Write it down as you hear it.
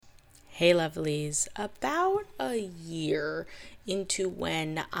Hey lovelies, about a year into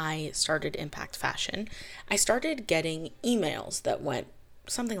when I started Impact Fashion, I started getting emails that went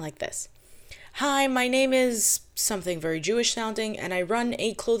something like this. Hi, my name is something very Jewish sounding, and I run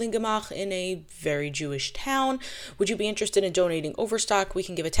a clothing gemach in a very Jewish town. Would you be interested in donating overstock? We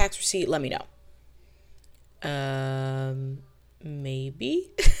can give a tax receipt. Let me know. Maybe.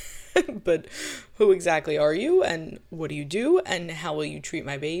 But who exactly are you, and what do you do, and how will you treat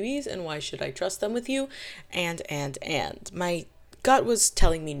my babies, and why should I trust them with you? And my gut was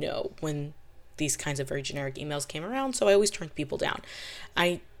telling me no when these kinds of very generic emails came around, so I always turned people down.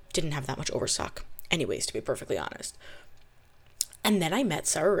 I didn't have that much overstock anyways, to be perfectly honest. And then I met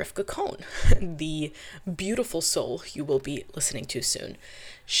Sarah Rivka Cohn, the beautiful soul you will be listening to soon.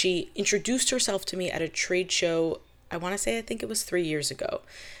 She introduced herself to me at a trade show. I think it was 3 years ago.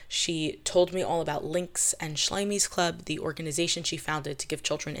 She told me all about Lynx and Schleimies Club, the organization she founded to give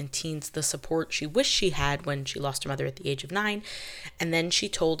children and teens the support she wished she had when she lost her mother at the age of 9. And then she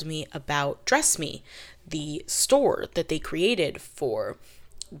told me about Dress Me, the store that they created for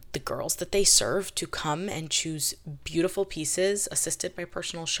the girls that they serve to come and choose beautiful pieces assisted by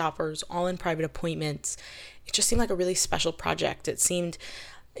personal shoppers, all in private appointments. It just seemed like a really special project. It seemed,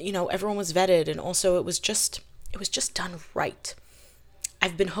 everyone was vetted, and also it was just done right.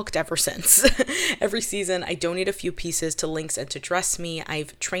 I've been hooked ever since. Every season, I donate a few pieces to Lynx and to Dress Me.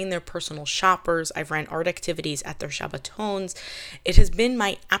 I've trained their personal shoppers. I've ran art activities at their Shabbatons. It has been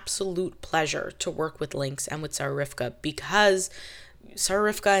my absolute pleasure to work with Lynx and with Sarah Rivka, because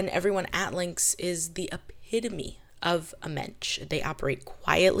Sarah Rivka and everyone at Lynx is the epitome of a mensch. They operate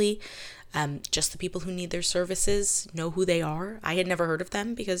quietly. Just the people who need their services know who they are. I had never heard of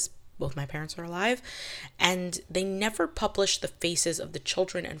them because both my parents are alive, and they never publish the faces of the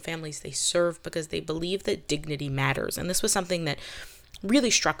children and families they serve because they believe that dignity matters. And this was something that really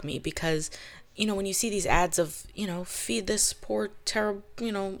struck me because, when you see these ads of, feed this poor, terrible,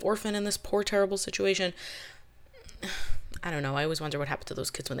 orphan in this poor, terrible situation, I don't know. I always wonder what happened to those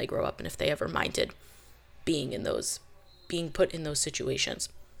kids when they grow up and if they ever minded being put in those situations.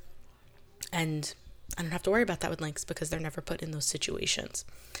 And I don't have to worry about that with Lynx because they're never put in those situations.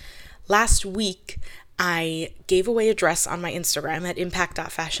 Last week, I gave away a dress on my Instagram at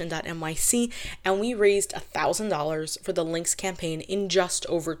impact.fashion.nyc, and we raised $1,000 for the Lynx campaign in just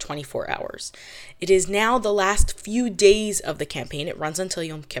over 24 hours. It is now the last few days of the campaign. It runs until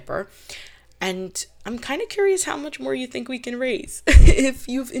Yom Kippur. And I'm kind of curious how much more you think we can raise. If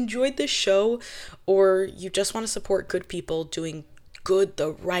you've enjoyed this show, or you just want to support good people doing good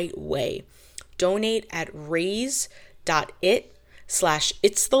the right way, donate at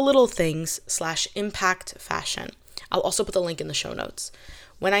raise.it/itsthelittlethings/impact fashion. I'll also put the link in the show notes.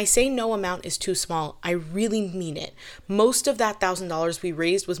 When I say no amount is too small, I really mean it. Most of that $1,000 we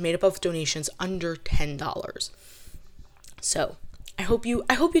raised was made up of donations under $10. So I hope you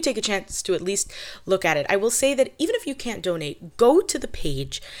take a chance to at least look at it. I will say that even if you can't donate, go to the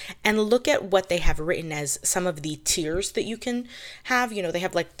page and look at what they have written as some of the tiers that you can have. They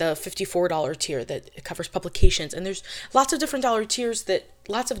have like the $54 tier that covers publications, and there's lots of different dollar tiers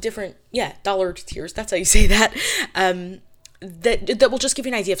dollar tiers. That's how you say that. That will just give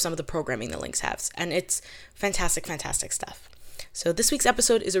you an idea of some of the programming that Lynx has, and it's fantastic, fantastic stuff. So this week's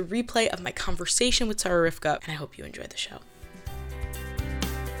episode is a replay of my conversation with Sarah Rivka, and I hope you enjoy the show.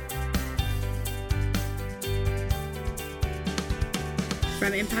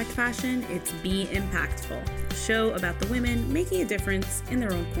 From Impact Fashion, it's Be Impactful, a show about the women making a difference in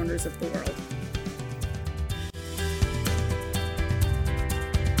their own corners of the world.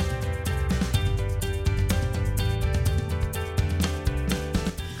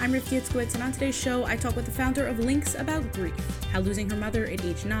 I'm Rifki Itzkowitz, and on today's show, I talk with the founder of Lynx about grief, how losing her mother at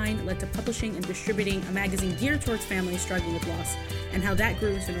age 9 led to publishing and distributing a magazine geared towards families struggling with loss, and how that grew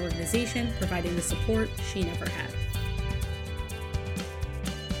into an organization providing the support she never had.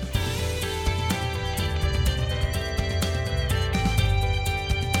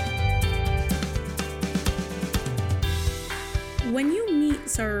 When you meet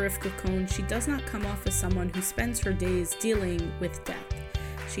Sarah Rivka Cohn, she does not come off as someone who spends her days dealing with death.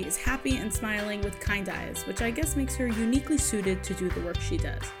 She is happy and smiling with kind eyes, which I guess makes her uniquely suited to do the work she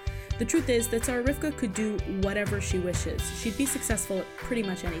does. The truth is that Sarah Rivka could do whatever she wishes. She'd be successful at pretty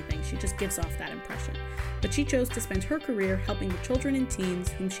much anything. She just gives off that impression. But she chose to spend her career helping the children and teens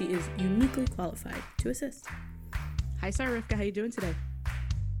whom she is uniquely qualified to assist. Hi, Sarah Rivka. How you doing today?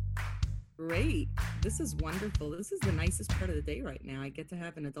 Great. This is wonderful. This is the nicest part of the day right now. I get to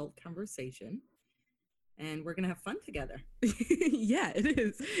have an adult conversation, and we're going to have fun together. Yeah, it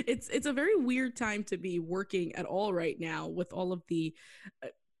is. It's a very weird time to be working at all right now with all of the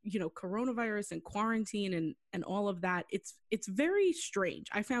coronavirus and quarantine and all of that, it's very strange.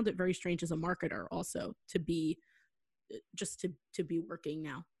 I found it very strange as a marketer also to be to be working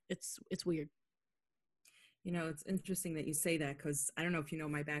now. It's weird. It's interesting that you say that, because I don't know if you know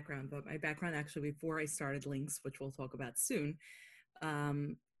my background, but my background actually, before I started Links, which we'll talk about soon,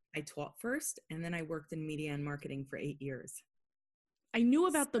 I taught first, and then I worked in media and marketing for 8 years. I knew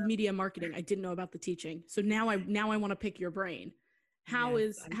about the media marketing. I didn't know about the teaching. So now I want to pick your brain. How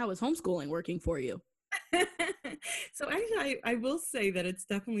is homeschooling working for you? So actually, I will say that it's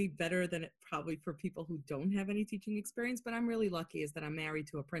definitely better than it probably for people who don't have any teaching experience, but I'm really lucky is that I'm married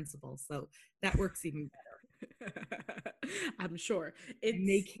to a principal, so that works even better. I'm sure. I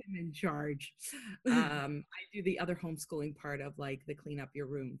make him in charge. I do the other homeschooling part of like the clean up your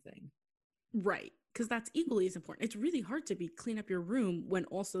room thing. Right. Because that's equally as important. It's really hard to be clean up your room when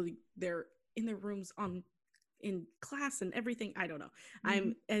also they're in their rooms in class and everything. I don't know.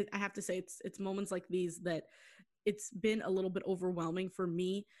 I have to say it's moments like these that it's been a little bit overwhelming for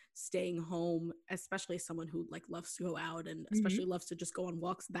me staying home, especially as someone who like loves to go out and especially loves to just go on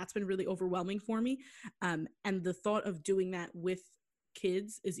walks. That's been really overwhelming for me. And the thought of doing that with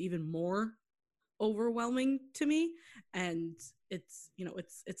kids is even more overwhelming to me. And it's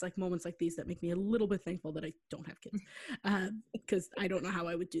like moments like these that make me a little bit thankful that I don't have kids, because I don't know how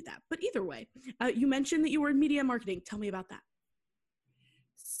I would do that. But either way, you mentioned that you were in media marketing. Tell me about that.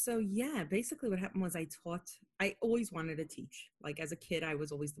 So yeah, basically what happened was I always wanted to teach. Like as a kid, I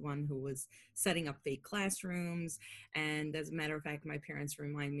was always the one who was setting up fake classrooms. And as a matter of fact, my parents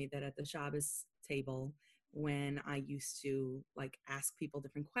remind me that at the Shabbos table, when I used to like ask people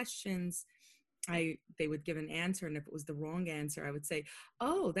different questions, they would give an answer. And if it was the wrong answer, I would say,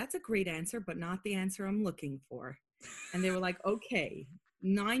 "Oh, that's a great answer, but not the answer I'm looking for." And they were like, "Okay,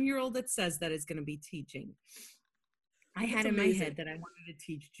 9-year-old that says that is going to be teaching." I had in my head that I wanted to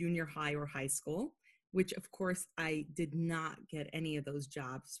teach junior high or high school, which of course I did not get any of those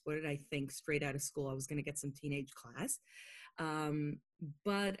jobs. What did I think? Straight out of school, I was going to get some teenage class.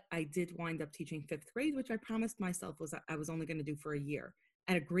 But I did wind up teaching 5th grade, which I promised myself I was only going to do for a year.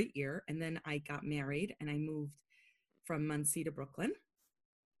 I had a great year. And then I got married and I moved from Muncie to Brooklyn.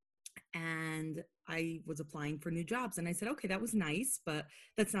 And I was applying for new jobs. And I said, okay, that was nice, but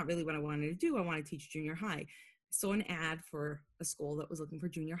that's not really what I wanted to do. I want to teach junior high. Saw an ad for a school that was looking for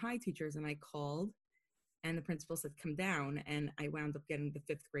junior high teachers, and I called, and the principal said, "Come down." And I wound up getting the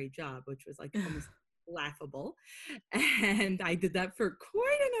 5th grade job, which was like almost laughable. And I did that for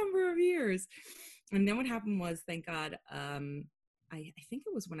quite a number of years. And then what happened was, thank God, I think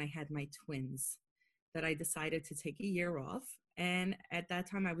it was when I had my twins that I decided to take a year off. And at that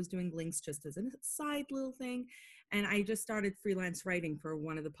time I was doing Links just as a side little thing. And I just started freelance writing for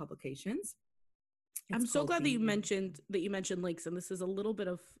one of the publications. I'm so glad that you mentioned Links, and this is a little bit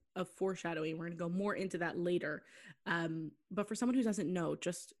of foreshadowing. We're going to go more into that later. But for someone who doesn't know,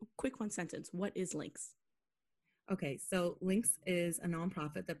 just quick one sentence, what is Links? Okay, so Links is a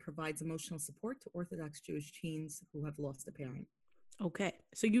nonprofit that provides emotional support to Orthodox Jewish teens who have lost a parent. Okay,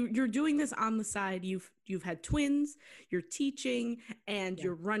 so you're doing this on the side. You've had twins, you're teaching, and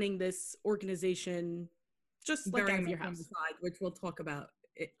you're running this organization just like out of your house. On the side, which we'll talk about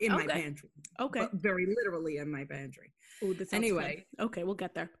in my pantry. Okay. But very literally in my pantry. Oh, that sounds anyway. Fun. Okay, we'll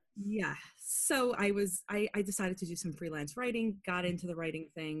get there. Yeah. So I decided to do some freelance writing, got into the writing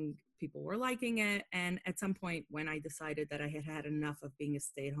thing. People were liking it. And at some point when I decided that I had had enough of being a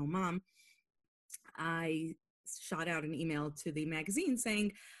stay-at-home mom, I shot out an email to the magazine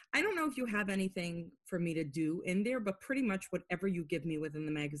saying, I don't know if you have anything for me to do in there, but pretty much whatever you give me within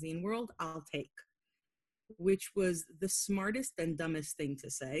the magazine world, I'll take. Which was the smartest and dumbest thing to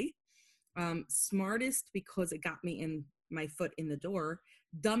say. Smartest because it got me in my foot in the door.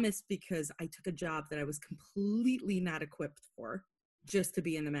 Dumbest because I took a job that I was completely not equipped for just to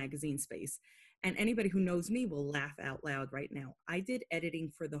be in the magazine space. And anybody who knows me will laugh out loud right now. I did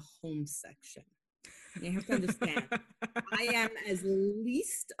editing for the home section. You have to understand, I am as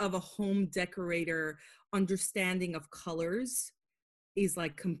least of a home decorator, understanding of colors is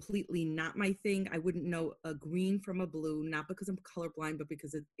like completely not my thing. I wouldn't know a green from a blue, not because I'm colorblind, but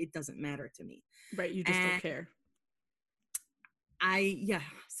because it doesn't matter to me. Right, you just don't care.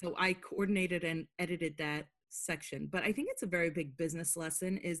 So I coordinated and edited that section. But I think it's a very big business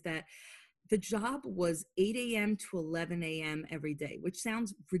lesson is that the job was 8 a.m. to 11 a.m. every day, which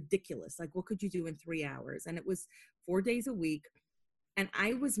sounds ridiculous. Like, what could you do in 3 hours? And it was 4 days a week. And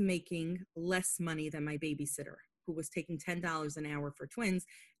I was making less money than my babysitter, who was taking $10 an hour for twins,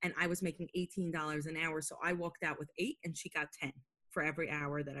 and I was making $18 an hour. So I walked out with 8 and she got 10 for every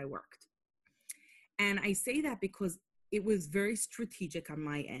hour that I worked. And I say that because it was very strategic on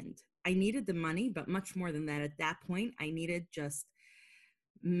my end. I needed the money, but much more than that. At that point, I needed just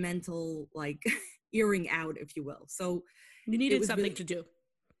mental, like, earring out, if you will. So You it needed was something really to do.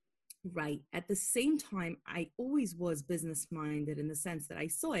 right. At the same time, I always was business minded in the sense that I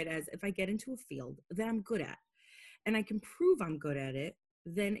saw it as if I get into a field that I'm good at and I can prove I'm good at it,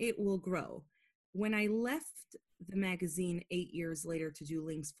 then it will grow. When I left the magazine 8 years later to do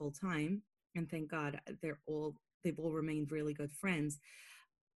Links full time, and thank God they've all remained really good friends.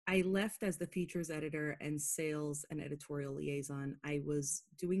 I left as the features editor and sales and editorial liaison. I was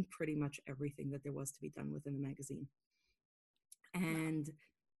doing pretty much everything that there was to be done within the magazine. And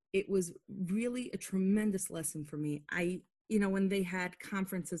it was really a tremendous lesson for me. When they had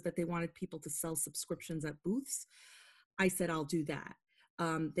conferences that they wanted people to sell subscriptions at booths, I said, I'll do that.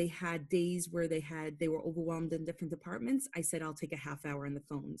 They had days where they were overwhelmed in different departments. I said, I'll take a half hour on the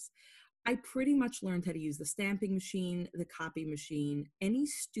phones. I pretty much learned how to use the stamping machine, the copy machine, any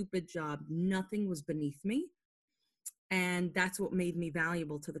stupid job, nothing was beneath me. And that's what made me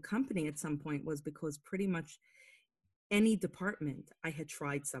valuable to the company at some point, was because pretty much any department I had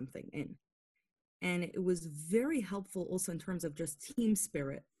tried something in. And it was very helpful also in terms of just team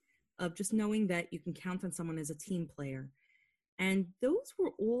spirit, of just knowing that you can count on someone as a team player. And those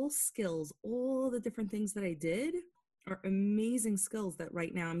were all skills. All the different things that I did are amazing skills that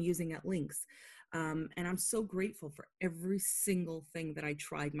right now I'm using at Links. And I'm so grateful for every single thing that I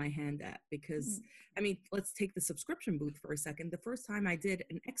tried my hand at, because, I mean, let's take the subscription booth for a second. The first time I did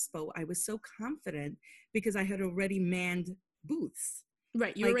an expo, I was so confident because I had already manned booths.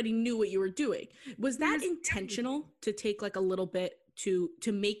 Right. You Like, already knew what you were doing. Was that Yes, intentional to take like a little bit to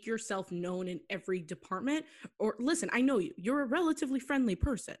make yourself known in every department? Or listen, I know you're a relatively friendly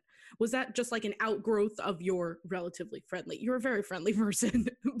person. Was that just like an outgrowth of your relatively friendly? You're a very friendly person,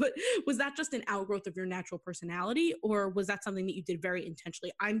 but was that just an outgrowth of your natural personality, or was that something that you did very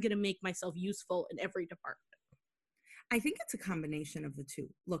intentionally? I'm going to make myself useful in every department. I think it's a combination of the two.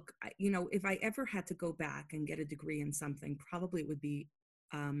 Look, if I ever had to go back and get a degree in something, probably it would be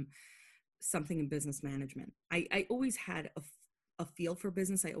something in business management. I always had a feel for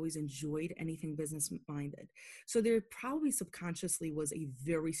business. I always enjoyed anything business minded. So there probably subconsciously was a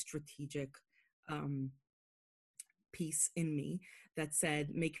very strategic piece in me that said,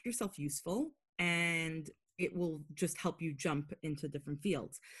 make yourself useful and it will just help you jump into different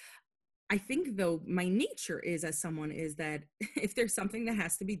fields. I think, though, my nature is as someone is that if there's something that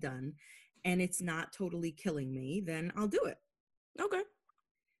has to be done and it's not totally killing me, then I'll do it. Okay.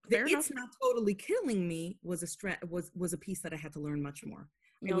 The Fair it's enough. not totally killing me was a piece that I had to learn much more.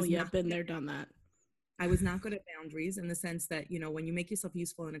 I Oh was yeah, not been there, done that. I was not good at boundaries, in the sense that, when you make yourself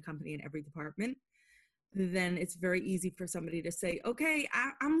useful in a company in every department, then it's very easy for somebody to say, okay,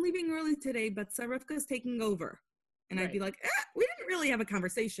 I'm leaving early today, but Sarifka's taking over. And I'd be Right. like, we didn't really have a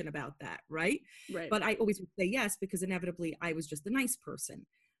conversation about that, right? Right. But I always would say yes, because inevitably I was just a nice person.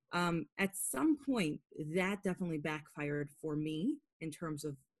 At some point, that definitely backfired for me in terms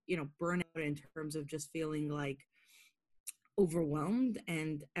of, burnout, in terms of just feeling like overwhelmed.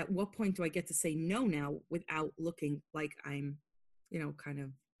 And at what point do I get to say no now without looking like I'm, kind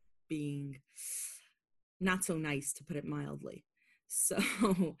of being not so nice, to put it mildly. So,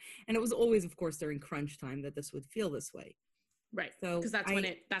 and it was always, of course, during crunch time that this would feel this way. Right. So Because that's when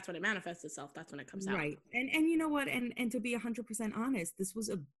it manifests itself. That's when it comes out. right. And you know what? And to be 100% honest, this was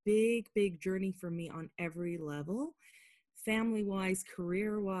a big, big journey for me on every level, family wise,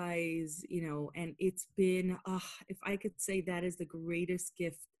 career wise, and it's been, if I could say that is the greatest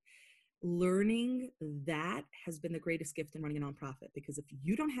gift, learning that has been the greatest gift in running a nonprofit. Because if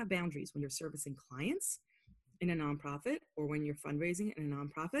you don't have boundaries when you're servicing clients in a nonprofit, or when you're fundraising in a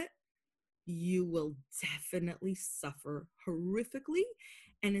nonprofit, you will definitely suffer horrifically.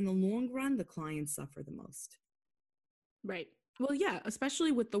 And in the long run, the clients suffer the most. Right. Well, yeah,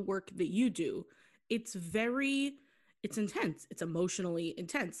 especially with the work that you do, it's intense. It's emotionally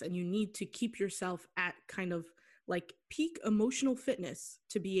intense. And you need to keep yourself at kind of like peak emotional fitness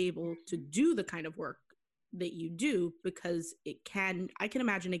to be able to do the kind of work that you do, because I can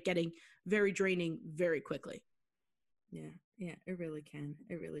imagine it getting very draining very quickly. Yeah, it really can.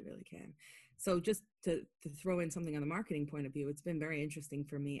 It really, really can. So just to throw in something on the marketing point of view, it's been very interesting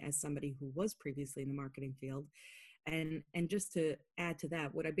for me as somebody who was previously in the marketing field. And just to add to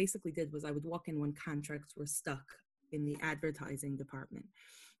that, what I basically did was I would walk in when contracts were stuck in the advertising department.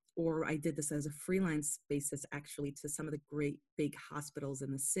 Or I did this as a freelance basis, actually, to some of the great big hospitals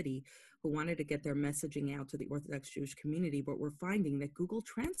in the city who wanted to get their messaging out to the Orthodox Jewish community, but we're finding that Google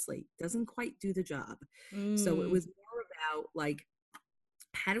Translate doesn't quite do the job. So it was more about, like,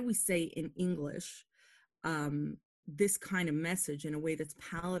 how do we say in English this kind of message in a way that's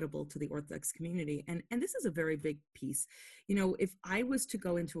palatable to the Orthodox community. And this is a very big piece. You know, if I was to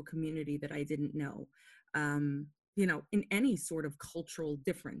go into a community that I didn't know, you know, in any sort of cultural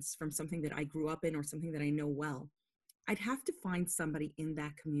difference from something that I grew up in or something that I know well, I'd have to find somebody in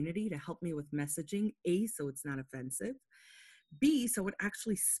that community to help me with messaging, A, so it's not offensive, B, so it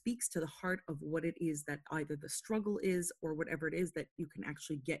actually speaks to the heart of what it is that either the struggle is or whatever it is that you can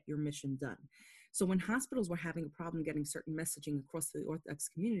actually get your mission done. So when hospitals were having a problem getting certain messaging across the Orthodox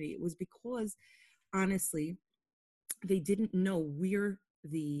community, it was because, honestly, they didn't know where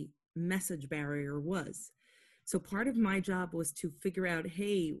the message barrier was. So part of my job was to figure out,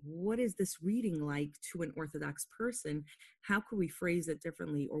 hey, what is this reading like to an Orthodox person? How could we phrase it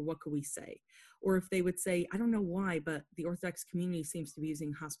differently, or what could we say? Or if they would say, I don't know why, but the Orthodox community seems to be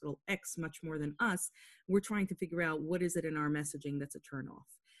using Hospital X much more than us, we're trying to figure out what is it in our messaging that's a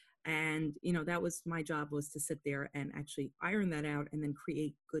turnoff. And, you know, that was my job, was to sit there and actually iron that out and then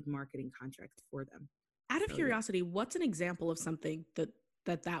create good marketing contracts for them. Out of curiosity, what's an example of something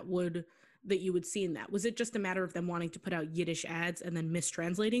that you would see in that? Was it just a matter of them wanting to put out Yiddish ads and then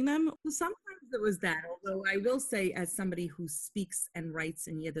mistranslating them? Sometimes it was that, although I will say, as somebody who speaks and writes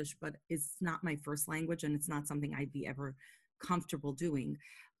in Yiddish, but it's not my first language and it's not something I'd be ever comfortable doing,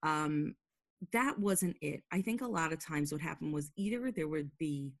 that wasn't it. I think a lot of times what happened was either there would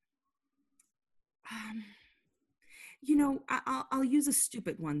be, you know, I'll use a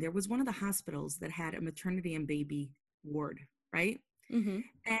stupid one. There was one of the hospitals that had a maternity and baby ward, right? Mm-hmm.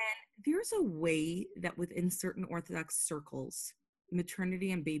 And there's a way that within certain Orthodox circles,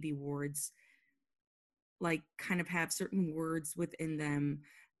 maternity and baby wards, like, kind of have certain words within them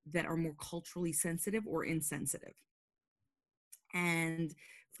that are more culturally sensitive or insensitive. And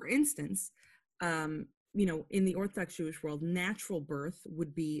for instance, you know, in the Orthodox Jewish world, natural birth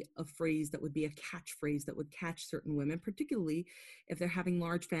would be a phrase that would be a catchphrase that would catch certain women, particularly if they're having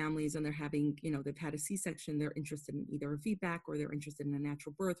large families and they're having, you know, they've had a C-section, they're interested in either a VBAC or they're interested in a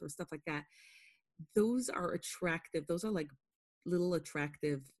natural birth or stuff like that. Those are attractive. Those are like little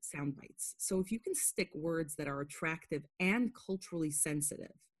attractive sound bites. So if you can stick words that are attractive and culturally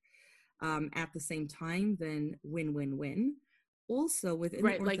sensitive at the same time, then win, win, win. Also within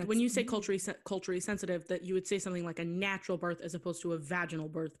right, like when you say culturally sensitive, that you would say something like a natural birth as opposed to a vaginal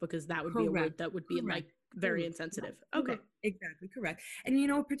birth, because that would be a word that would be like very insensitive. Okay, exactly, correct. And you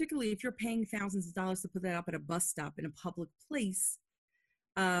know, particularly if you're paying thousands of dollars to put that up at a bus stop in a public place,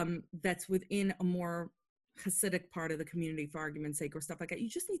 that's within a more Hasidic part of the community, for argument's sake, or stuff like that, you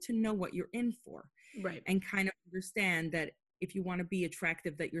just need to know what you're in for, right? And kind of understand that if you want to be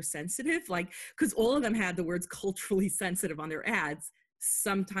attractive, that you're sensitive, like, because all of them had the words culturally sensitive on their ads,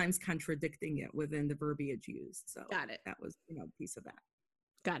 sometimes contradicting it within the verbiage used. So got it. That was, you know, a piece of that.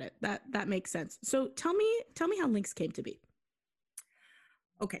 Got it. That makes sense. So tell me how Lynx came to be.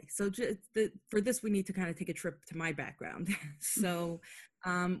 Okay, so for this, we need to kind of take a trip to my background. So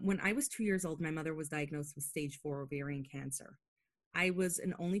when I was 2 years old, my mother was diagnosed with stage 4 ovarian cancer. I was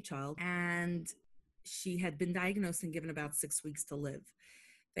an only child, and she had been diagnosed and given about 6 weeks to live.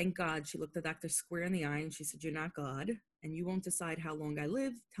 Thank God she looked the doctor square in the eye and she said, "You're not God, and you won't decide how long I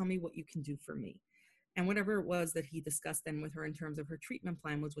live. Tell me what you can do for me." And whatever it was that he discussed then with her in terms of her treatment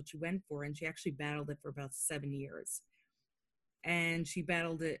plan was what she went for. And she actually battled it for about 7 years. And she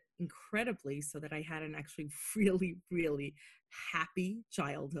battled it incredibly, so that I had an actually really, really happy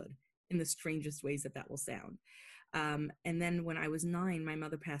childhood in the strangest ways that will sound. And then when I was 9, my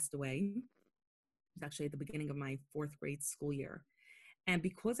mother passed away. It was actually at the beginning of my 4th grade school year. And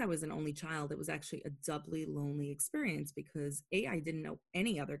because I was an only child, it was actually a doubly lonely experience because A, I didn't know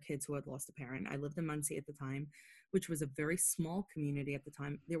any other kids who had lost a parent. I lived in Muncie at the time, which was a very small community at the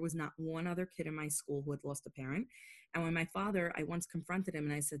time. There was not one other kid in my school who had lost a parent. And when my father, I once confronted him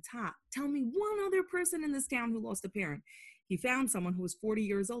and I said, "Ta, tell me one other person in this town who lost a parent." He found someone who was 40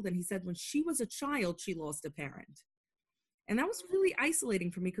 years old, and he said when she was a child, she lost a parent. And that was really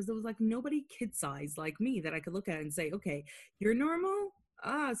isolating for me because there was like nobody kid size like me that I could look at and say, okay, you're normal.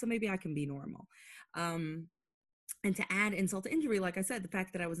 So maybe I can be normal. And to add insult to injury, like I said, the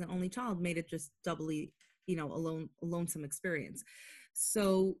fact that I was an only child made it just doubly, you know, a lonesome experience.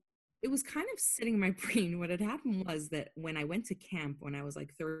 So it was kind of sitting in my brain. What had happened was that when I went to camp when I was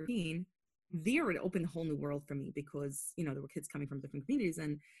like 13, there it opened a whole new world for me because, you know, there were kids coming from different communities,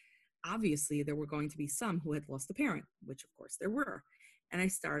 and obviously there were going to be some who had lost a parent, which of course there were. And I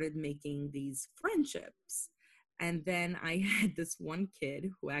started making these friendships. And then I had this one kid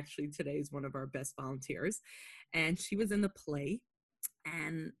who actually today is one of our best volunteers. And she was in the play.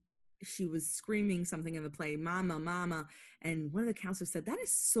 And she was screaming something in the play, mama, mama. And one of the counselors said, that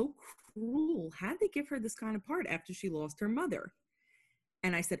is so cruel. How did they give her this kind of part after she lost her mother?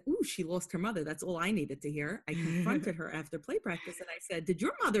 And I said, ooh, she lost her mother. That's all I needed to hear. I confronted her after play practice and I said, did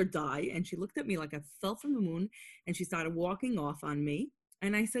your mother die? And she looked at me like I fell from the moon and she started walking off on me.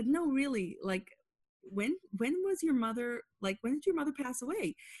 And I said, no, really, like, when was your mother, like, when did your mother pass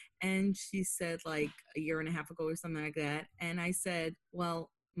away? And she said, like, a year and a half ago or something like that. And I said, well,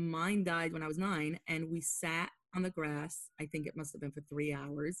 mine died when I was 9 and we sat on the grass. I think it must have been for 3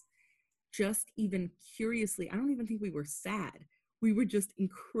 hours. Just even curiously, I don't even think we were sad. We were just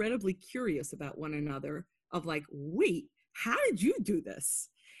incredibly curious about one another of like, wait, how did you do this?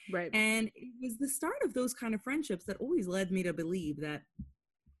 Right. And it was the start of those kind of friendships that always led me to believe that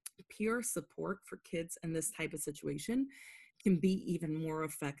peer support for kids in this type of situation can be even more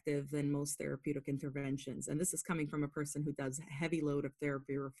effective than most therapeutic interventions. And this is coming from a person who does a heavy load of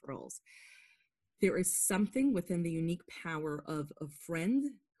therapy referrals. There is something within the unique power of a friend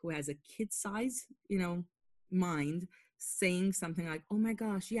who has a kid-size, mind, saying something like, oh my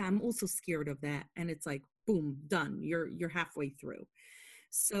gosh, yeah, I'm also scared of that. And it's like, boom, done. You're halfway through.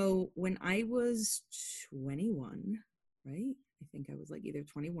 So when I was 21, right? I think I was like either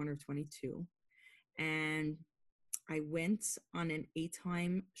 21 or 22. And I went on an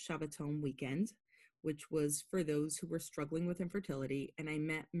 8-time Shabbaton weekend, which was for those who were struggling with infertility. And I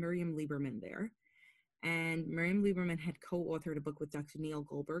met Miriam Lieberman there. And Miriam Lieberman had co-authored a book with Dr. Neil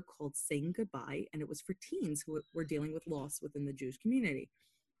Goldberg called Saying Goodbye, and it was for teens who were dealing with loss within the Jewish community.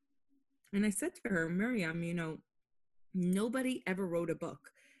 And I said to her, Miriam, nobody ever wrote a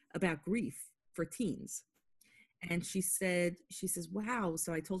book about grief for teens. And she says, wow.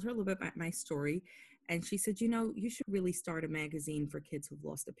 So I told her a little bit about my story. And she said, you should really start a magazine for kids who've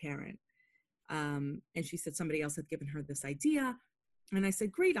lost a parent. And she said somebody else had given her this idea. And I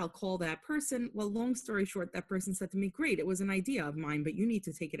said, great, I'll call that person. Well, long story short, that person said to me, great, it was an idea of mine, but you need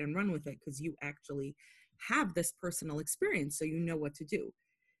to take it and run with it because you actually have this personal experience, so you know what to do.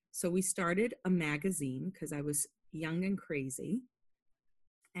 So we started a magazine because I was young and crazy.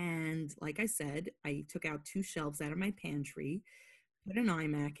 And like I said, I took out 2 shelves out of my pantry, put an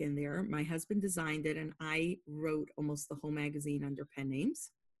iMac in there. My husband designed it, and I wrote almost the whole magazine under pen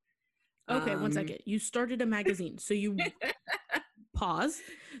names. Okay, 1 second. You started a magazine, so you pause.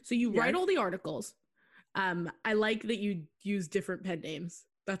 So you write all the articles. I like that you use different pen names.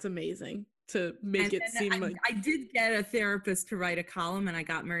 That's amazing to make it seem like. I did get a therapist to write a column, and I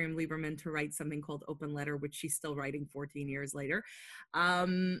got Miriam Lieberman to write something called Open Letter, which she's still writing 14 years later.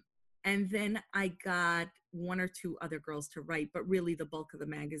 And then I got 1 or 2 other girls to write, but really the bulk of the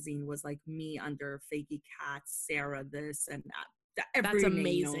magazine was like me under Fakey Katz, Sarah this, and that. That's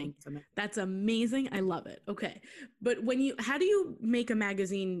amazing. That's amazing. I love it. Okay. But how do you make a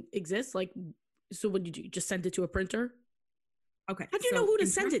magazine exist? Like, so what did you just send it to a printer? Okay. How do you know who to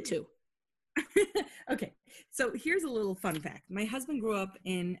send it to? Okay. So here's a little fun fact. My husband grew up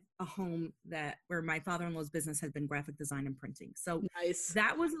in a home where my father-in-law's business had been graphic design and printing. So nice.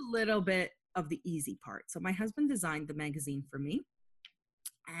 That was a little bit of the easy part. So my husband designed the magazine for me,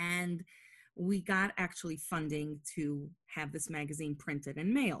 and we got actually funding to have this magazine printed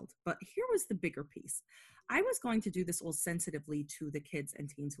and mailed. But here was the bigger piece. I was going to do this all sensitively to the kids and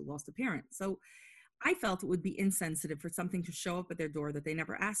teens who lost a parent. So I felt it would be insensitive for something to show up at their door that they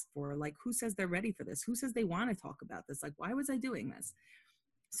never asked for. Like, who says they're ready for this? Who says they want to talk about this? Like, why was I doing this?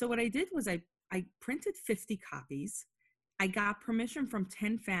 So what I did was I printed 50 copies. I got permission from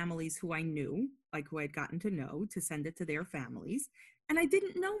 10 families who I knew, like who I'd gotten to know, to send it to their families. And I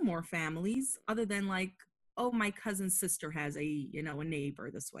didn't know more families other than like, oh, my cousin's sister has a neighbor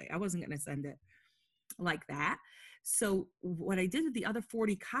this way. I wasn't going to send it like that. So what I did with the other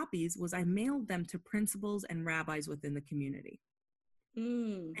 40 copies was I mailed them to principals and rabbis within the community.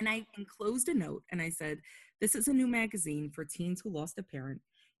 And I enclosed a note and I said, this is a new magazine for teens who lost a parent.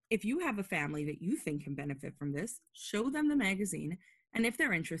 If you have a family that you think can benefit from this, show them the magazine. And if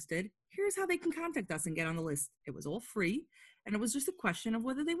they're interested, here's how they can contact us and get on the list. It was all free. And it was just a question of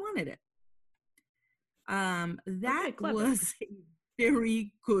whether they wanted it. That was a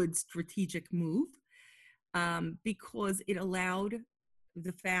very good strategic move because it allowed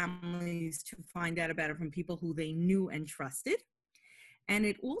the families to find out about it from people who they knew and trusted. And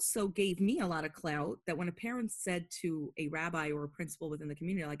it also gave me a lot of clout that when a parent said to a rabbi or a principal within the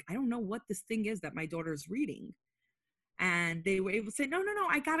community, like, I don't know what this thing is that my daughter's reading. And they were able to say, no,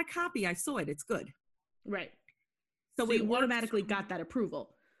 I got a copy. I saw it. It's good. Right. So we automatically got that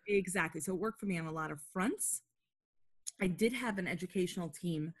approval. Exactly. So it worked for me on a lot of fronts. I did have an educational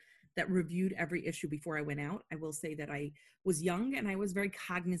team that reviewed every issue before I went out. I will say that I was young and I was very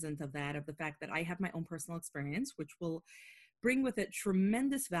cognizant of that, of the fact that I have my own personal experience, which will bring with it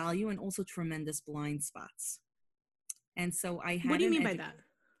tremendous value and also tremendous blind spots. And so I had What do you mean by that?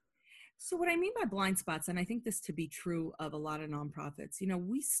 So what I mean by blind spots, and I think this to be true of a lot of nonprofits, you know,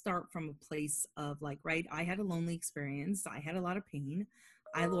 we start from a place of like, right, I had a lonely experience. I had a lot of pain.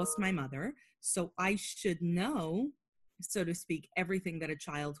 I lost my mother. So I should know, so to speak, everything that a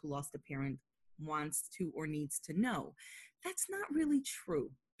child who lost a parent wants to or needs to know. That's not really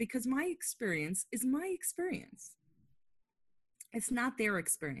true, because my experience is my experience. It's not their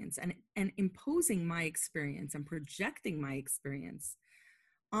experience. And imposing my experience and projecting my experience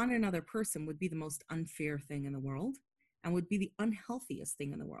on another person would be the most unfair thing in the world and would be the unhealthiest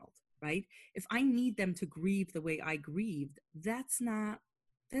thing in the world, right? If I need them to grieve the way I grieved, that's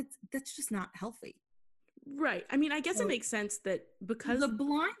just not healthy. Right. I mean, I guess it makes sense that because the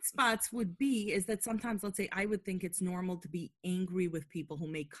blind spots would be is that sometimes, let's say, I would think it's normal to be angry with people who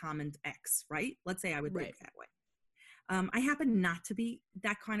make comment X, right? Let's say I would think that way. I happen not to be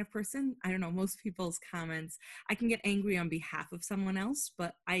that kind of person. I don't know, most people's comments, I can get angry on behalf of someone else,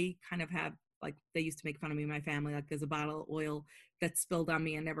 but I kind of have, like, they used to make fun of me in my family, like there's a bottle of oil that spilled on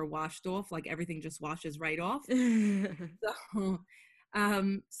me and never washed off, like everything just washes right off.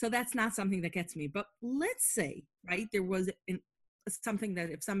 So that's not something that gets me. But let's say, right, there was something that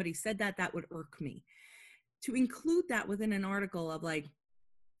if somebody said that, that would irk me. To include that within an article of like,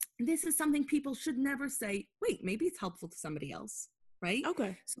 this is something people should never say, wait, maybe it's helpful to somebody else, right?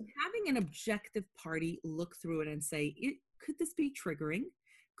 Okay. So having an objective party look through it and say, could this be triggering?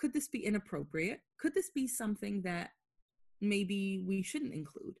 Could this be inappropriate? Could this be something that maybe we shouldn't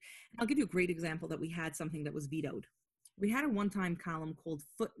include? I'll give you a great example that we had something that was vetoed. We had a one-time column called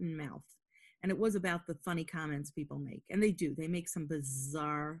Foot and Mouth, and it was about the funny comments people make. And they do. They make some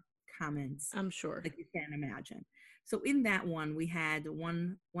bizarre comments. I'm sure. Like you can't imagine. So in that one, we had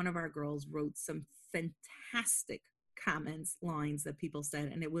one of our girls wrote some fantastic comments, lines that people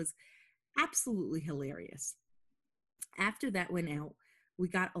said, and it was absolutely hilarious. After that went out, we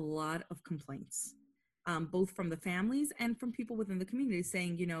got a lot of complaints, both from the families and from people within the community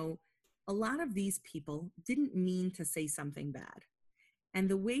saying, you know, a lot of these people didn't mean to say something bad. And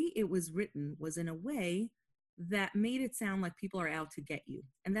the way it was written was in a way that made it sound like people are out to get you.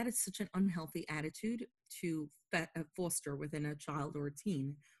 And that is such an unhealthy attitude to foster within a child or a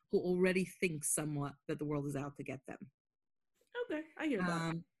teen who already thinks somewhat that the world is out to get them. Okay, I hear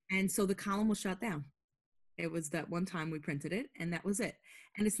that. And so the column was shut down. It was that one time we printed it, and that was it.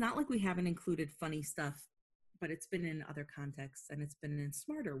 And it's not like we haven't included funny stuff, but it's been in other contexts, and it's been in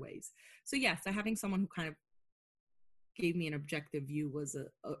smarter ways. So yeah, so having someone who kind of gave me an objective view was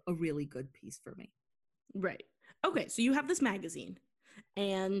a really good piece for me. Right. Okay, so you have this magazine,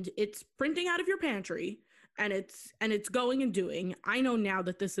 and it's printing out of your pantry, and it's going and doing. I know now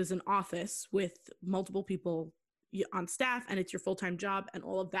that this is an office with multiple people on staff, and it's your full-time job and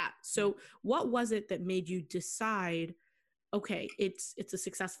all of that. So what was it that made you decide, okay, it's a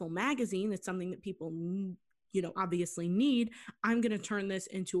successful magazine, it's something that people, you know, obviously need. I'm going to turn this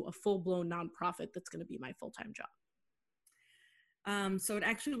into a full-blown nonprofit that's going to be my full-time job? So it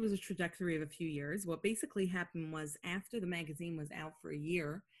actually was a trajectory of a few years. What basically happened was after the magazine was out for a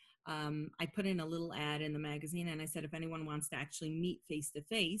year, I put in a little ad in the magazine and I said, if anyone wants to actually meet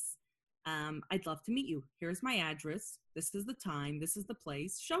face-to-face, I'd love to meet you. Here's my address. This is the time. This is the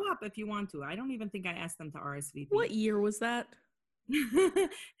place. Show up if you want to. I don't even think I asked them to RSVP. What year was that?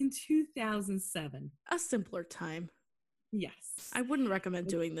 In 2007. A simpler time. Yes. I wouldn't recommend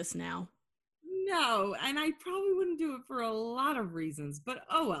doing this now. No, and I probably wouldn't do it for a lot of reasons, but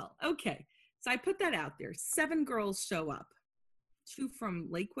oh well. Okay. So I put that out there. 7 girls show up. 2 from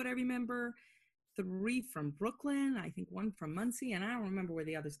Lakewood, I remember. 3 from Brooklyn. I think 1 from Muncie, and I don't remember where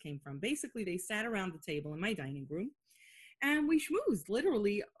the others came from. Basically, they sat around the table in my dining room, and we schmoozed.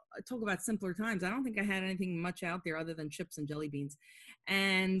 Literally, talk about simpler times. I don't think I had anything much out there other than chips and jelly beans.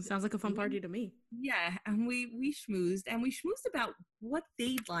 And sounds like a fun party to me. Yeah, and we schmoozed, and we schmoozed about what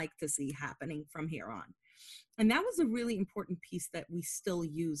they'd like to see happening from here on. And that was a really important piece that we still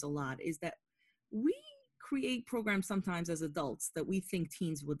use a lot, is that we create programs sometimes as adults that we think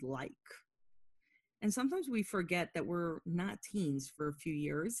teens would like. And sometimes we forget that we're not teens for a few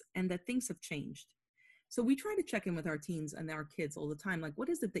years and that things have changed. So we try to check in with our teens and our kids all the time. Like, what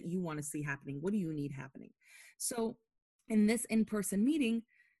is it that you want to see happening? What do you need happening? So in this in-person meeting,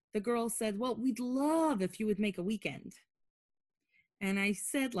 the girl said, well, we'd love if you would make a weekend. And I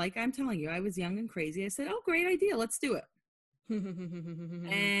said, like I'm telling you, I was young and crazy. I said, oh, great idea. Let's do it.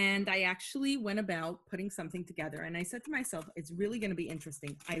 And I actually went about putting something together. And I said to myself, it's really going to be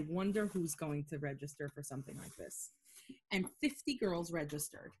interesting. I wonder who's going to register for something like this. And 50 girls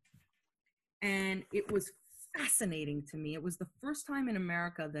registered. And it was fascinating to me. It was the first time in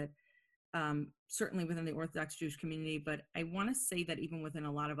America that, certainly within the Orthodox Jewish community, but I want to say that even within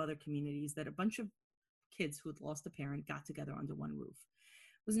a lot of other communities, that a bunch of kids who had lost a parent got together under one roof.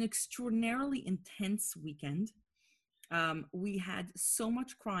 It was an extraordinarily intense weekend. We had so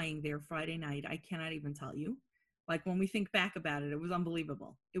much crying there Friday night. I cannot even tell you. Like, when we think back about it, it was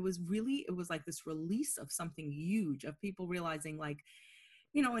unbelievable. It was like this release of something huge, of people realizing, like,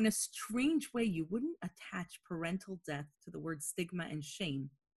 you know, in a strange way, you wouldn't attach parental death to the word stigma and shame.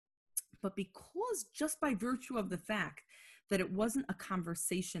 But because, just by virtue of the fact that it wasn't a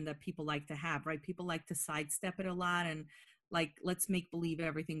conversation that people like to have, right? People like to sidestep it a lot and, like, let's make believe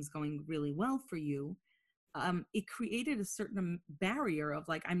everything's going really well for you. It created a certain barrier of,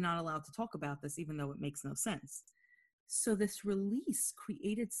 like, I'm not allowed to talk about this, even though it makes no sense. So this release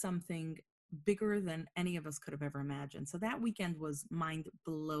created something bigger than any of us could have ever imagined. So that weekend was mind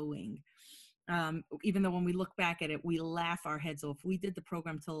blowing. Even though when we look back at it, we laugh our heads off. We did the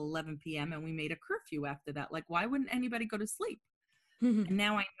program till 11 p.m. and we made a curfew after that. Like, why wouldn't anybody go to sleep? And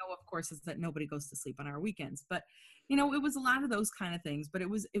now I know, of course, is that nobody goes to sleep on our weekends. But, you know, it was a lot of those kind of things. But it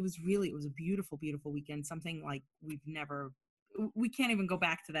was a beautiful, beautiful weekend. Something like we can't even go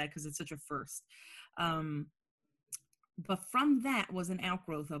back to that because it's such a first. But from that was an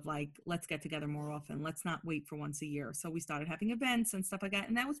outgrowth of, like, let's get together more often. Let's not wait for once a year. So we started having events and stuff like that.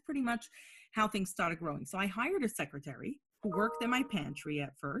 And that was pretty much how things started growing. So I hired a secretary who worked in my pantry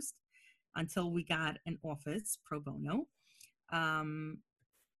at first until we got an office pro bono. And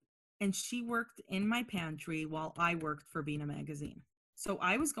she worked in my pantry while I worked for Bina Magazine. So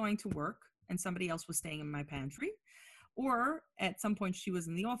I was going to work and somebody else was staying in my pantry, or at some point she was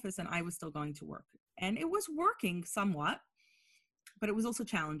in the office and I was still going to work. And it was working somewhat, but it was also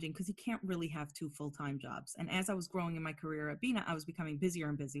challenging because you can't really have two full-time jobs. And as I was growing in my career at Bina, I was becoming busier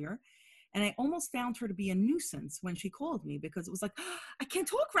and busier. And I almost found her to be a nuisance when she called me, because it was like, oh, I can't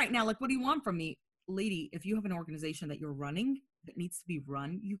talk right now. Like, what do you want from me? Lady, if you have an organization that you're running that needs to be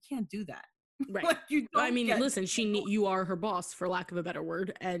run, you can't do that. Right. Like, I mean, listen, you are her boss, for lack of a better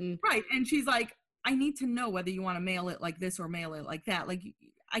word. And right. And she's like, I need to know whether you want to mail it like this or mail it like that. Like,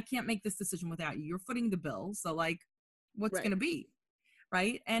 I can't make this decision without you. You're footing the bill. So, like, what's Right. going to be?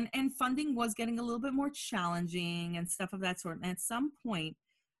 Right. And funding was getting a little bit more challenging and stuff of that sort. And at some point,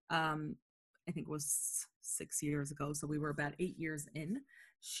 I think it was 6 years ago, so we were about 8 years in,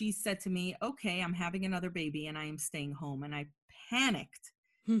 she said to me, okay, I'm having another baby and I am staying home. And I panicked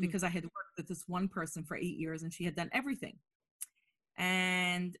because I had worked with this one person for 8 years and she had done everything.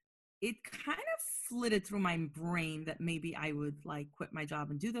 And it kind of flitted through my brain that maybe I would, like, quit my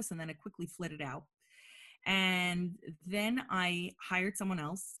job and do this. And then it quickly flitted out. And then I hired someone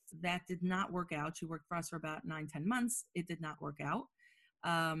else. That did not work out. She worked for us for about 9-10 months. It did not work out.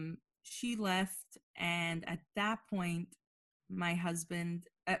 She left. And at that point, my husband,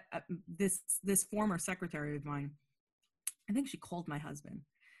 this former secretary of mine, I think she called my husband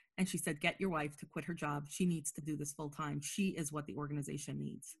and she said, get your wife to quit her job. She needs to do this full time. She is what the organization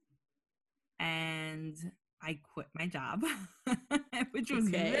needs. And I quit my job, which was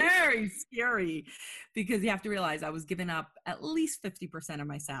very scary, because you have to realize I was giving up at least 50% of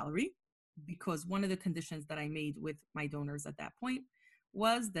my salary, because one of the conditions that I made with my donors at that point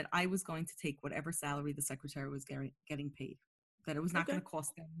was that I was going to take whatever salary the secretary was getting paid, that it was not going to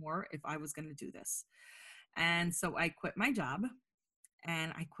cost them more if I was going to do this. And so I quit my job,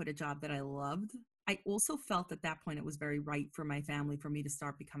 and I quit a job that I loved. I also felt at that point it was very right for my family for me to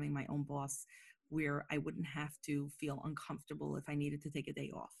start becoming my own boss, where I wouldn't have to feel uncomfortable if I needed to take a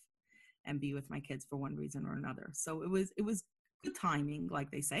day off and be with my kids for one reason or another. So it was good timing,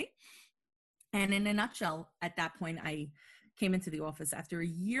 like they say. And in a nutshell, at that point, I came into the office. After a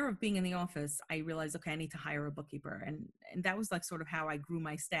year of being in the office, I realized, okay, I need to hire a bookkeeper. And that was, like, sort of how I grew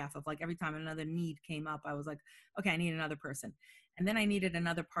my staff, of, like, every time another need came up, I was like, okay, I need another person. And then I needed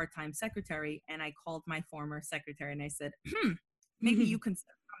another part-time secretary. And I called my former secretary and I said, maybe you can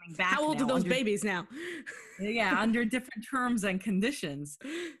start coming back. How old are those babies now? Yeah, under different terms and conditions.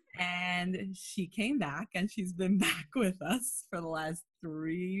 And she came back, and she's been back with us for the last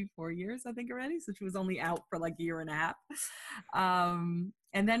 3-4 years, I think, already. So she was only out for like a year and a half. And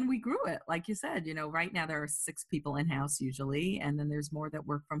then we grew it. Like you said, you know, right now there are 6 people in-house usually, and then there's more that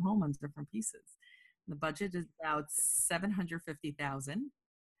work from home on different pieces. The budget is about $750,000.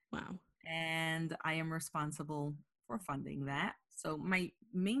 Wow. And I am responsible for funding that. So my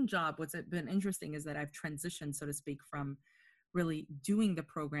main job, what's been interesting, is that I've transitioned, so to speak, from really doing the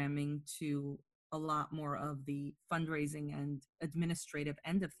programming to a lot more of the fundraising and administrative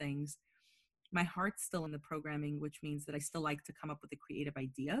end of things, my heart's still in the programming, which means that I still like to come up with the creative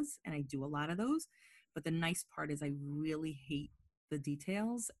ideas, and I do a lot of those. But the nice part is I really hate the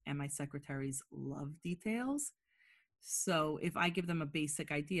details, and my secretaries love details. So if I give them a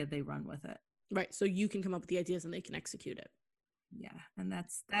basic idea, they run with it. Right. So you can come up with the ideas and they can execute it. Yeah. And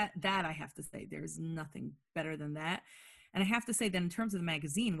that I have to say, there's nothing better than that. And I have to say that in terms of the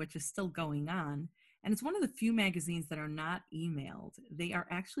magazine, which is still going on, and it's one of the few magazines that are not emailed, they are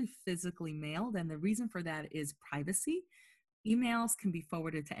actually physically mailed. And the reason for that is privacy. Emails can be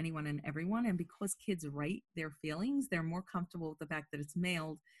forwarded to anyone and everyone. And because kids write their feelings, they're more comfortable with the fact that it's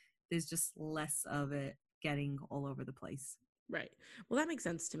mailed. There's just less of it getting all over the place. Right. Well, that makes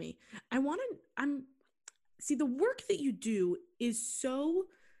sense to me. See, the work that you do is so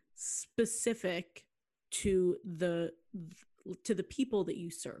specific to the people that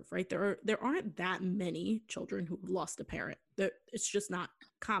you serve, right? There aren't that many children who've lost a parent. It's just not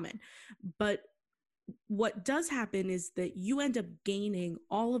common. But what does happen is that you end up gaining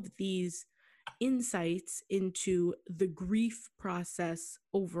all of these insights into the grief process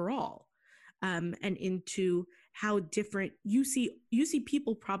overall, and into how different you see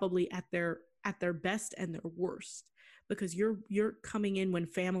people probably at their best and their worst, because you're coming in when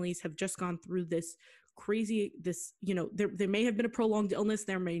families have just gone through this crazy, there may have been a prolonged illness,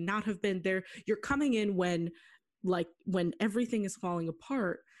 there may not have been. You're coming in when everything is falling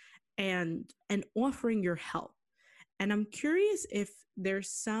apart, and offering your help. And I'm curious if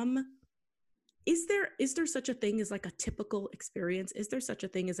is there such a thing as like a typical experience? Is there such a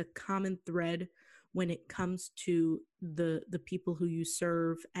thing as a common thread when it comes to the people who you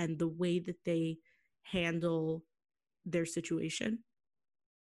serve and the way that they handle their situation?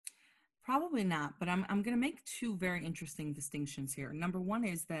 Probably not, but I'm going to make two very interesting distinctions here. Number one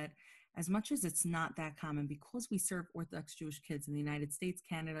is that as much as it's not that common, because we serve Orthodox Jewish kids in the United States,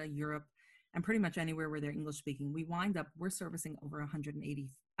 Canada, Europe, and pretty much anywhere where they're English speaking, we're servicing over 880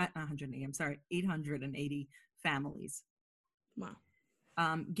 families. Wow.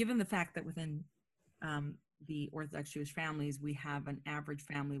 Given the fact that within the Orthodox Jewish families, we have an average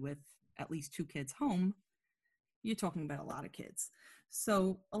family with at least 2 kids home, you're talking about a lot of kids.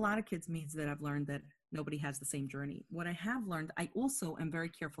 So a lot of kids means that I've learned that nobody has the same journey. What I have learned, I also am very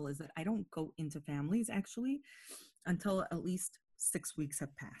careful, is that I don't go into families actually until at least 6 weeks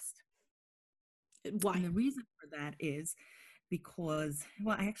have passed. Why? And the reason for that is because,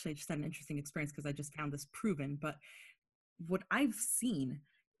 well, I actually just had an interesting experience because I just found this proven. But what I've seen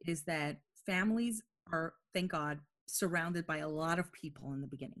is that families are, thank God, surrounded by a lot of people in the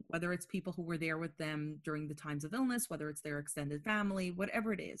beginning, whether it's people who were there with them during the times of illness, whether it's their extended family,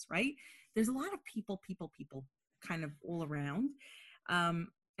 whatever it is, right? There's a lot of people kind of all around.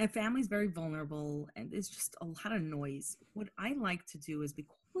 And family's very vulnerable, and there's just a lot of noise. What I like to do is,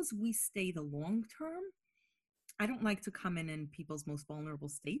 because we stay the long term, I don't like to come in people's most vulnerable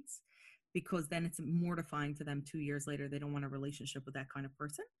states, because then it's mortifying to them 2 years later. They don't want a relationship with that kind of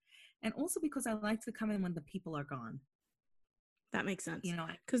person. And also because I like to come in when the people are gone. That makes sense. You know,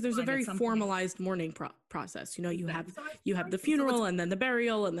 because there's a very formalized mourning process. You know, you have the funeral, and then the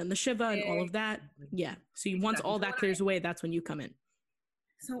burial, and then the shiva, and all of that. Yeah. So once all that clears away, that's when you come in.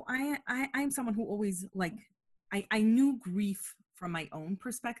 So I'm someone who always, like, I knew grief from my own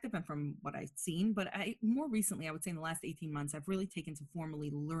perspective and from what I've seen, but more recently, I would say in the last 18 months, I've really taken to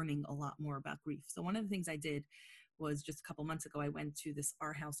formally learning a lot more about grief. So one of the things I did was, just a couple months ago, I went to this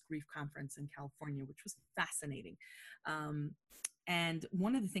Our House Grief Conference in California, which was fascinating. And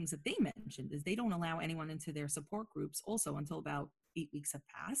one of the things that they mentioned is they don't allow anyone into their support groups also until about 8 weeks have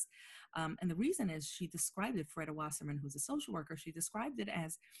passed. And the reason is, she described it, Freda Wasserman, who's a social worker, she described it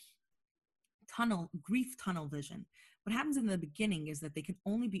as grief tunnel vision. What happens in the beginning is that they can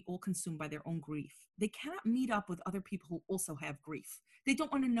only be all consumed by their own grief. They cannot meet up with other people who also have grief. They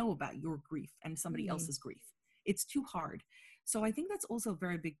don't want to know about your grief and somebody else's grief. It's too hard. So I think that's also a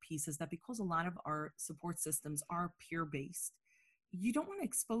very big piece, is that because a lot of our support systems are peer-based, you don't want to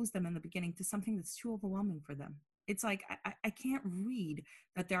expose them in the beginning to something that's too overwhelming for them. It's like, I can't read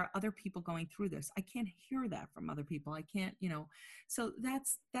that there are other people going through this. I can't hear that from other people. I can't, so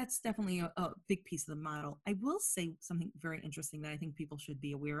that's definitely a big piece of the model. I will say something very interesting that I think people should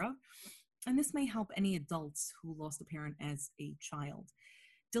be aware of, and this may help any adults who lost a parent as a child.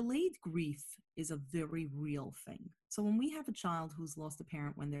 Delayed grief is a very real thing. So when we have a child who's lost a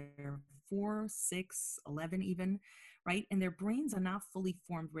parent when they're 4, 6, 11 even, right? And their brains are not fully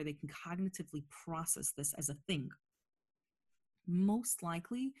formed where they can cognitively process this as a thing. Most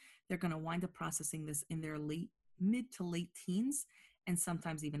likely, they're going to wind up processing this in their late mid to late teens and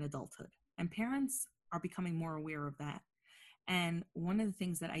sometimes even adulthood. And parents are becoming more aware of that. And one of the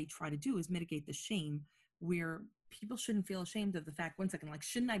things that I try to do is mitigate the shame, where people shouldn't feel ashamed of the fact, one second, like,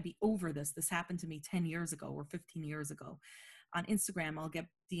 shouldn't I be over this? This happened to me 10 years ago or 15 years ago. On Instagram, I'll get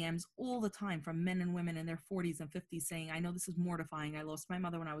DMs all the time from men and women in their 40s and 50s saying, I know this is mortifying. I lost my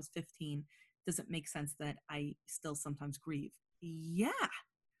mother when I was 15. Does it make sense that I still sometimes grieve? Yeah,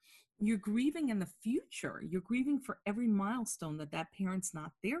 you're grieving in the future. You're grieving for every milestone that that parent's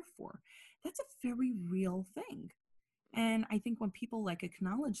not there for. That's a very real thing. And I think when people like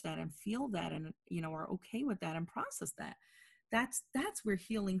acknowledge that and feel that and, you know, are okay with that and process that, that's where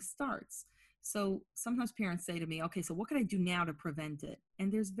healing starts. So sometimes parents say to me, okay, so what can I do now to prevent it?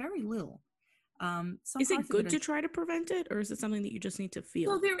 And there's very little. Some Is it parts of good it to is, try to prevent it, or is it something that you just need to so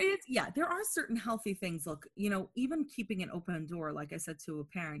feel? there is, yeah, there are certain healthy things. Look, you know, even keeping an open door, like I said to a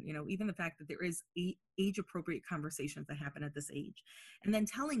parent, you know, even the fact that there is age appropriate conversations that happen at this age, and then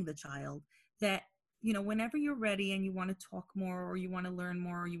telling the child that, you know, whenever you're ready and you want to talk more or you want to learn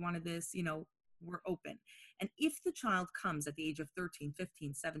more or you want to this, you know, we're open. And if the child comes at the age of 13,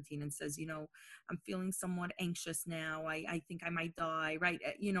 15, 17 and says, you know, I'm feeling somewhat anxious now. I think I might die, right?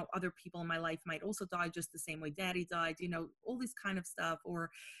 You know, other people in my life might also die just the same way daddy died, you know, all this kind of stuff, or,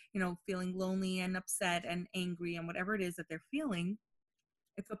 you know, feeling lonely and upset and angry and whatever it is that they're feeling.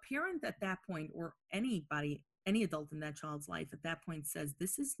 If a parent at that point, or anybody, any adult in that child's life at that point says,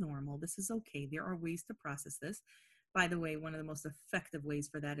 this is normal, this is okay, there are ways to process this. By the way, one of the most effective ways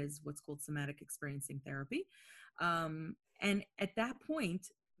for that is what's called somatic experiencing therapy. And at that point,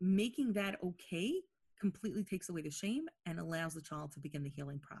 making that okay completely takes away the shame and allows the child to begin the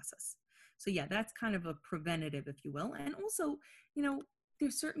healing process. So yeah, that's kind of a preventative, if you will. And also, you know,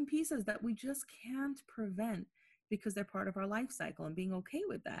 there's certain pieces that we just can't prevent because they're part of our life cycle, and being okay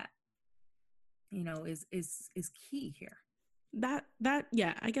with that, you know, is key here. That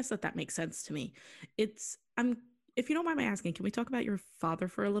yeah, I guess that makes sense to me. It's I'm If you don't mind my asking, can we talk about your father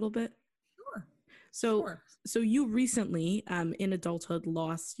for a little bit? Sure. So Sure. so you recently in adulthood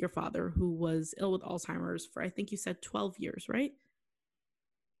lost your father, who was ill with Alzheimer's for, I think you said, 12 years, right?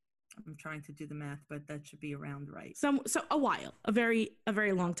 I'm trying to do the math, but that should be around right. So a while, a very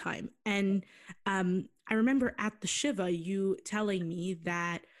long time. And I remember at the Shiva you telling me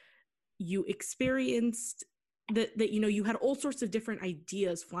that you experienced that you know, you had all sorts of different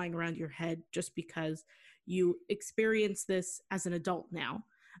ideas flying around your head just because you experienced this as an adult now,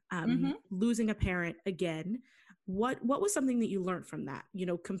 Mm-hmm. losing a parent again. What was something that you learned from that, you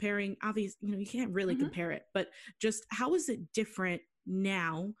know, comparing, obvious, you know, you can't really Mm-hmm. compare it, but just how is it different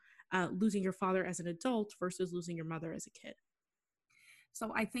now, losing your father as an adult versus losing your mother as a kid?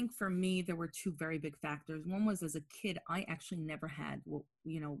 So I think for me, there were two very big factors. One was, as a kid, I actually never had, well,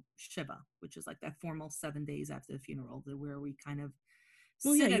 you know, Shiva, which is like that formal 7 days after the funeral, where we kind of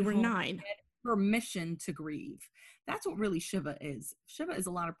Well, yeah, sit at you were home, 9. get permission to grieve. That's what really Shiva is. Shiva is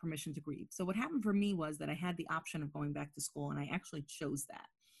a lot of permission to grieve. So what happened for me was that I had the option of going back to school, and I actually chose that.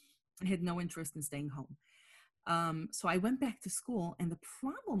 I had no interest in staying home. So I went back to school, and the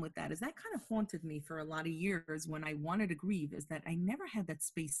problem with that is that kind of haunted me for a lot of years when I wanted to grieve, is that I never had that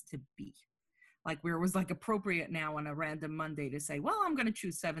space to be. Like, where it was like appropriate now on a random Monday to say, well, I'm going to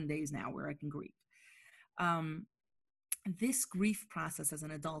choose 7 days now where I can grieve. Um, this grief process as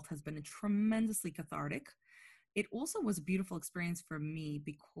an adult has been tremendously cathartic. It also was a beautiful experience for me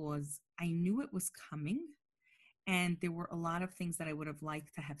because I knew it was coming. And there were a lot of things that I would have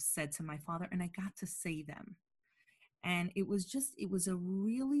liked to have said to my father, and I got to say them. And it was a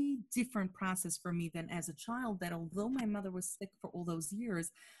really different process for me than as a child, that although my mother was sick for all those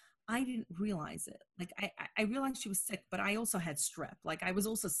years, I didn't realize it. Like, I realized she was sick, but I also had strep. Like, I was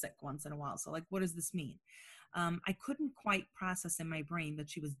also sick once in a while. So like, what does this mean? I couldn't quite process in my brain that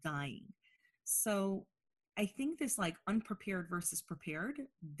she was dying. So I think this, like, unprepared versus prepared,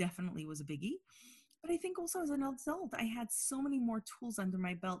 definitely was a biggie. But I think also as an adult, I had so many more tools under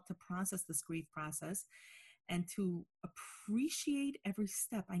my belt to process this grief process and to appreciate every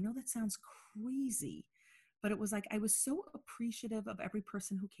step. I know that sounds crazy, but it was like I was so appreciative of every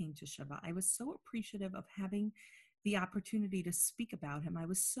person who came to Shiva. I was so appreciative of having the opportunity to speak about him. I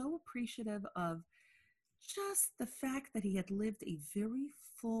was so appreciative of just the fact that he had lived a very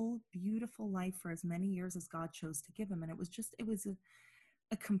full, beautiful life for as many years as God chose to give him. And it was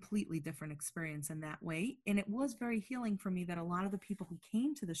a completely different experience in that way. And it was very healing for me that a lot of the people who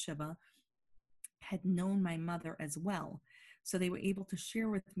came to the Shiva had known my mother as well. So they were able to share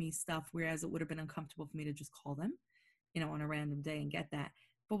with me stuff, whereas it would have been uncomfortable for me to just call them, you know, on a random day and get that.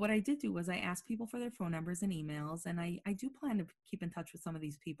 But what I did do was I asked people for their phone numbers and emails, and I do plan to keep in touch with some of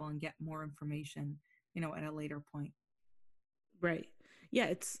these people and get more information at a later point. Right.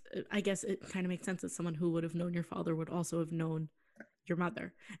 Yeah, I guess it kind of makes sense that someone who would have known your father would also have known your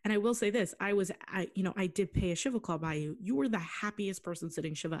mother. And I will say this, I did pay a Shiva call by you. You were the happiest person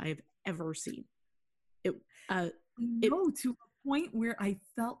sitting Shiva I have ever seen. It, it, No, to a point where I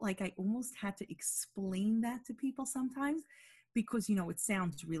felt like I almost had to explain that to people sometimes because, it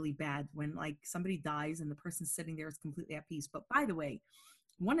sounds really bad when like somebody dies and the person sitting there is completely at peace. But by the way,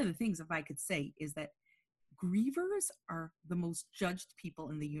 one of the things, if I could say, is that grievers are the most judged people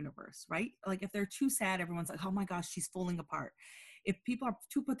in the universe, right? Like if they're too sad, everyone's like, oh my gosh, she's falling apart. If people are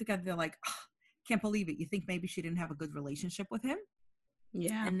too put together, they're like, oh, can't believe it. You think maybe she didn't have a good relationship with him.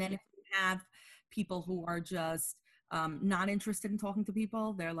 yeah. And then if you have people who are just not interested in talking to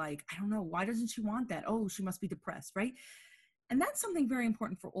people, they're like, I don't know, why doesn't she want that? Oh, she must be depressed, right? And that's something very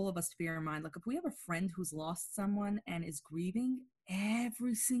important for all of us to bear in mind. Like if we have a friend who's lost someone and is grieving,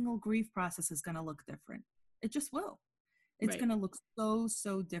 every single grief process is going to look different. It just will. It's going to look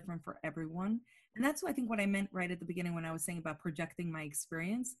so different for everyone. And that's I think what I meant right at the beginning when I was saying about projecting my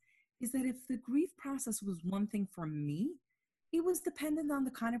experience is that if the grief process was one thing for me, it was dependent on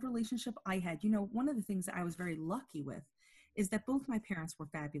the kind of relationship I had. One of the things that I was very lucky with is that both my parents were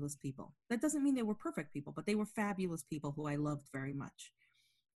fabulous people. That doesn't mean they were perfect people, but they were fabulous people who I loved very much.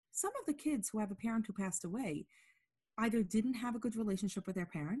 Some of the kids who have a parent who passed away either didn't have a good relationship with their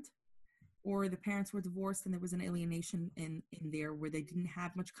parent, or the parents were divorced and there was an alienation in there where they didn't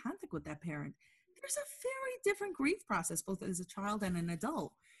have much contact with that parent. There's a very different grief process, both as a child and an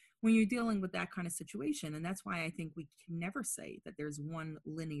adult, when you're dealing with that kind of situation. And that's why I think we can never say that there's one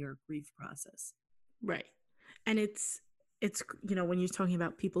linear grief process. Right. And it's when you're talking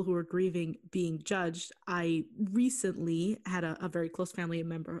about people who are grieving being judged, I recently had a very close family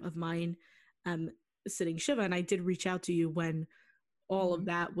member of mine sitting Shiva, and I did reach out to you when all of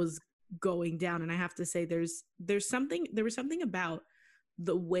that was going down. And I have to say there was something about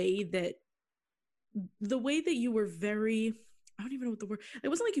the way that you were very, I don't even know what the word, it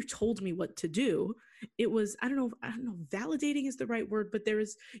wasn't like you told me what to do. It was, I don't know, validating is the right word, but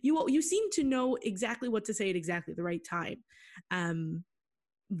you seem to know exactly what to say at exactly the right time. And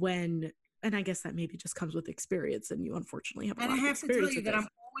I guess that maybe just comes with experience, and you unfortunately have a lot of experience. And I have to tell you that I'm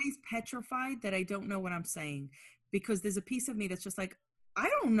always petrified that I don't know what I'm saying, because there's a piece of me that's just like, I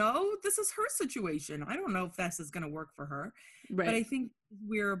don't know. This is her situation. I don't know if this is going to work for her. Right. But I think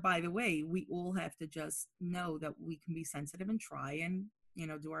by the way, we all have to just know that we can be sensitive and try and,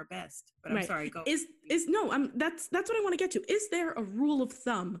 do our best. But I'm sorry, go. That's what I want to get to. Is there a rule of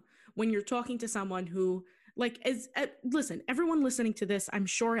thumb when you're talking to someone who, like, listen, everyone listening to this, I'm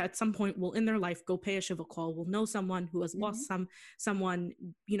sure at some point will in their life go pay a Shiva call, will know someone who has lost someone,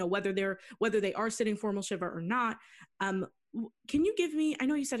 whether they are sitting formal Shiva or not. Can you give me, I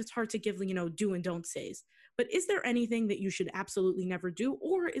know you said it's hard to give, do and don't says, but is there anything that you should absolutely never do?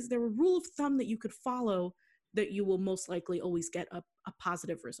 Or is there a rule of thumb that you could follow that you will most likely always get a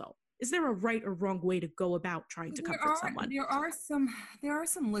positive result? Is there a right or wrong way to go about trying to comfort someone? There are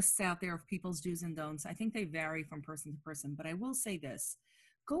some lists out there of people's do's and don'ts. I think they vary from person to person, but I will say this: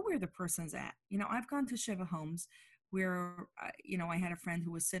 go where the person's at. I've gone to Shiva homes where, I had a friend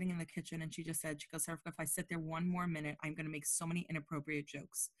who was sitting in the kitchen and she goes, Sarah, if I sit there one more minute, I'm going to make so many inappropriate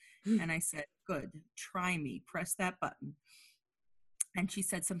jokes. And I said, good, try me, press that button. And she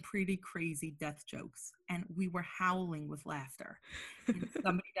said some pretty crazy death jokes, and we were howling with laughter. And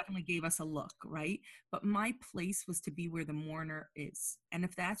somebody definitely gave us a look, right? But my place was to be where the mourner is. And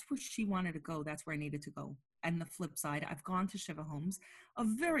if that's where she wanted to go, that's where I needed to go. And the flip side, I've gone to Shiva homes of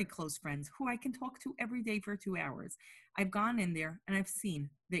very close friends who I can talk to every day for 2 hours. I've gone in there and I've seen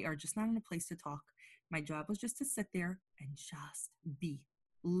they are just not in a place to talk. My job was just to sit there and just be,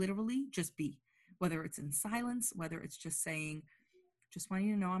 literally just be, whether it's in silence, whether it's just saying, just want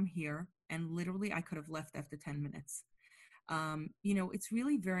you to know I'm here. And literally I could have left after 10 minutes. It's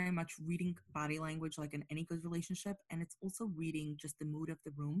really very much reading body language like in any good relationship. And it's also reading just the mood of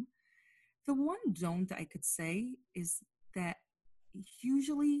the room. The one don't I could say is that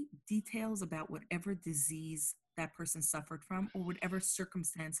usually details about whatever disease that person suffered from, or whatever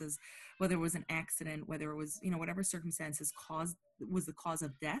circumstances, whether it was an accident, whether it was, whatever circumstances was the cause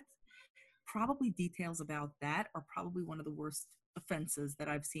of death, probably details about that are probably one of the worst offenses that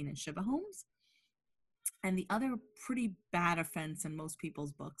I've seen in Shiva homes. And the other pretty bad offense in most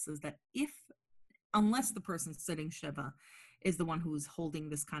people's books is that unless the person sitting Shiva is the one who's holding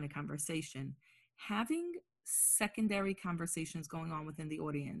this kind of conversation, having secondary conversations going on within the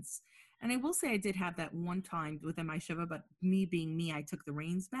audience. And I will say I did have that one time within my Shiva, but me being me, I took the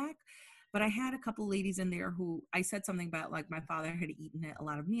reins back. But I had a couple ladies in there who I said something about, like, my father had eaten a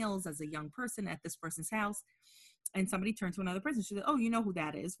lot of meals as a young person at this person's house. And somebody turned to another person. She said, "Oh, you know who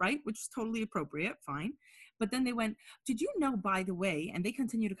that is, right?" Which is totally appropriate, fine. But then they went, "Did you know, by the way," and they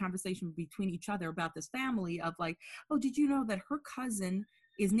continued a conversation between each other about this family of like, "Oh, did you know that her cousin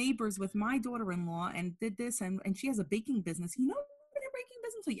is neighbors with my daughter-in-law and did this, and she has a baking business? You know their baking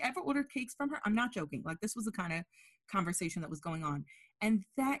business? So you ever ordered cakes from her?" I'm not joking. Like, this was the kind of conversation that was going on. And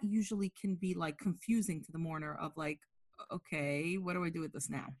that usually can be like confusing to the mourner of like, okay, what do I do with this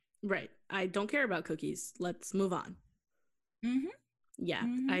now? Right. I don't care about cookies. Let's move on. Mm-hmm. Yeah,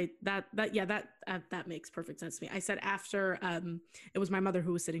 Mm-hmm. that makes perfect sense to me. I said after it was my mother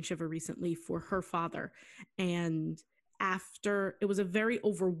who was sitting Shiva recently for her father, and after it was a very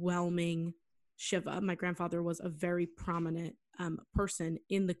overwhelming Shiva. My grandfather was a very prominent person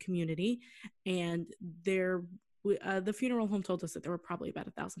in the community, and the funeral home told us that there were probably about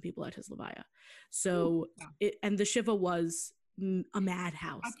 1,000 people at his levaya. So and the Shiva was a I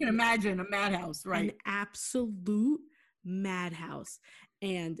madhouse. can imagine a madhouse, right? An absolute madhouse.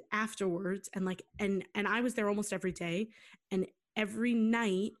 And afterwards, and I was there almost every day, and every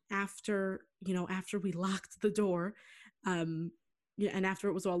night after we locked the door, and after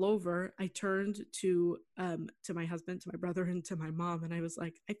it was all over, I turned to my husband, to my brother, and to my mom, and I was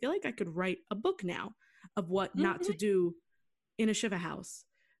like, I feel like I could write a book now of what not to do in a Shiva house,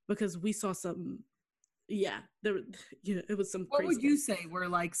 because we saw some, there, it was some What crazy. would you say were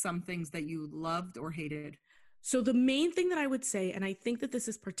like some things that you loved or hated? So the main thing that I would say, and I think that this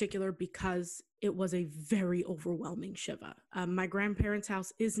is particular because it was a very overwhelming Shiva. My grandparents'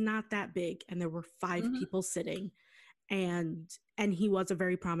 house is not that big, and there were 5 people sitting, and he was a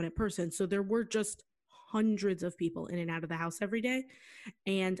very prominent person. So there were just hundreds of people in and out of the house every day.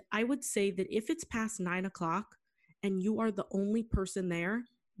 And I would say that if it's past 9:00 and you are the only person there,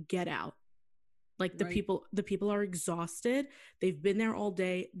 get out. Like the people are exhausted. They've been there all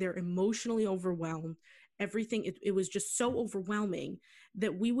day. They're emotionally overwhelmed. Everything, it was just so overwhelming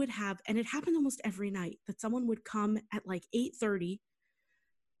that we would have, and it happened almost every night, that someone would come at like 8:30,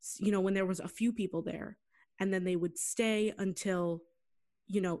 when there was a few people there, and then they would stay until,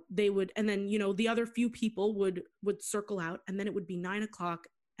 they would, and then, the other few people would circle out, and then it would be 9:00,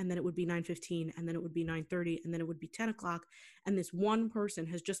 and then it would be 9:15, and then it would be 9:30, and then it would be 10:00, and this one person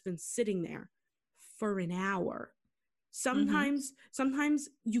has just been sitting there for an hour. Sometimes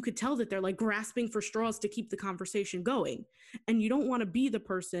you could tell that they're like grasping for straws to keep the conversation going, and you don't want to be the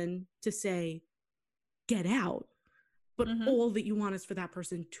person to say get out, but all that you want is for that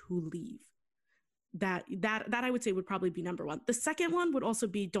person to leave. That I would say would probably be number one. The second one would also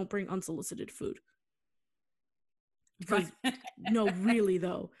be don't bring unsolicited food. Right. No, really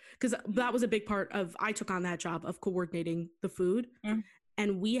though, because that was a big part of, I took on that job of coordinating the food,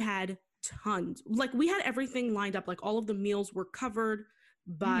 and we had tons, like we had everything lined up, like all of the meals were covered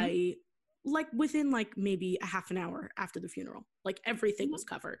by like within like maybe a half an hour after the funeral, like everything was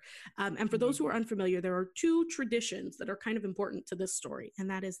covered. And for those who are unfamiliar, there are 2 traditions that are kind of important to this story, and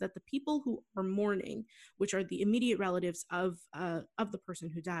that is that the people who are mourning, which are the immediate relatives of the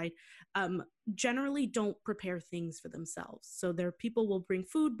person who died, generally don't prepare things for themselves. So their people will bring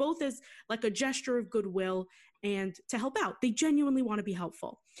food both as like a gesture of goodwill and to help out. They genuinely want to be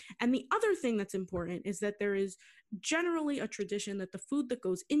helpful. And the other thing that's important is that there is generally a tradition that the food that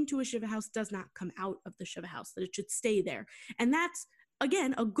goes into a Shiva house does not come out of the Shiva house, that it should stay there. And that's,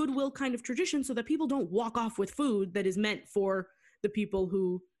 again, a goodwill kind of tradition, so that people don't walk off with food that is meant for the people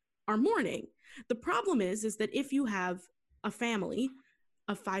who are mourning. The problem is that if you have a family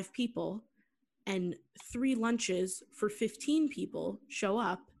of 5 people and 3 lunches for 15 people show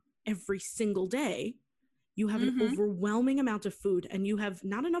up every single day, you have an overwhelming amount of food, and you have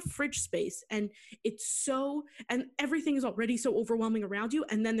not enough fridge space, and and everything is already so overwhelming around you,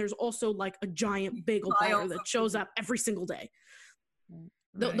 and then there's also like a giant bagel platter that shows up every single day.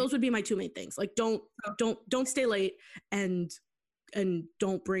 Those would be my 2 main things. Like don't stay late, and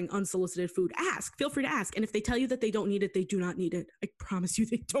don't bring unsolicited food. Feel free to ask, and if they tell you that they don't need it, they do not need it. I promise you,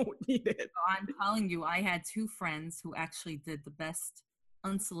 they don't need it. I'm telling you, I had 2 friends who actually did the best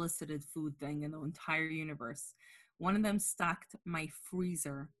unsolicited food thing in the entire universe. One of them stocked my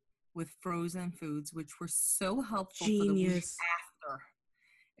freezer with frozen foods, which were so helpful. Genius. For the week after.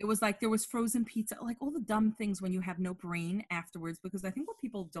 It was like there was frozen pizza, like all the dumb things when you have no brain afterwards, because I think what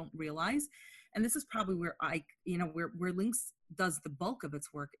people don't realize, and this is probably where where Lynx does the bulk of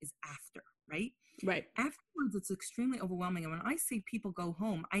its work, is after, right? Right. Afterwards, it's extremely overwhelming. And when I say people go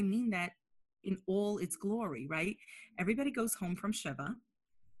home, I mean that in all its glory, right? Everybody goes home from Shiva.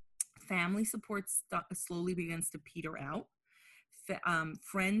 Family support slowly begins to peter out.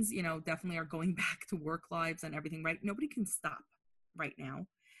 Friends, definitely are going back to work lives and everything, right? Nobody can stop right now.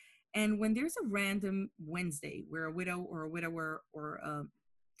 And when there's a random Wednesday where a widow or a widower or a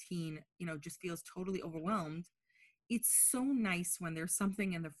teen, just feels totally overwhelmed, it's so nice when there's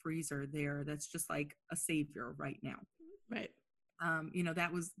something in the freezer there that's just like a savior right now. Right.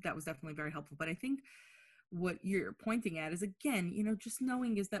 That was definitely very helpful. But I think what you're pointing at is, again, just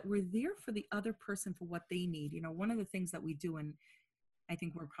knowing is that we're there for the other person for what they need. One of the things that we do, and I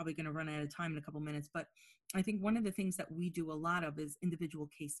think we're probably going to run out of time in a couple minutes, but I think one of the things that we do a lot of is individual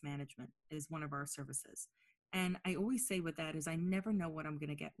case management is one of our services. And I always say with that is I never know what I'm going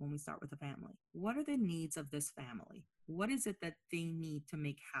to get when we start with a family. What are the needs of this family? What is it that they need to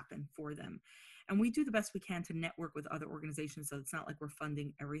make happen for them? And we do the best we can to network with other organizations, so it's not like we're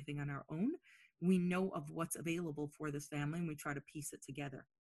funding everything on our own. We know of what's available for this family and we try to piece it together.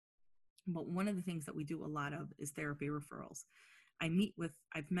 But one of the things that we do a lot of is therapy referrals.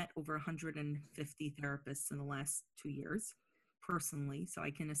 I've met over 150 therapists in the last 2 years personally, so I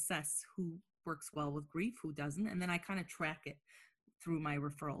can assess who works well with grief, who doesn't, and then I kind of track it through my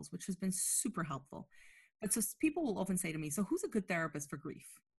referrals, which has been super helpful. But so people will often say to me, so who's a good therapist for grief?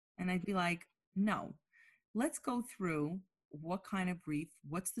 And I'd be like, no, let's go through what kind of grief,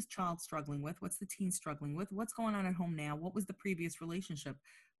 what's this child struggling with, what's the teen struggling with, what's going on at home now, what was the previous relationship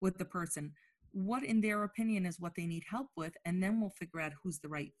with the person, what in their opinion is what they need help with, and then we'll figure out who's the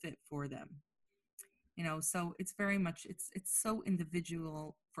right fit for them. So it's very much, it's so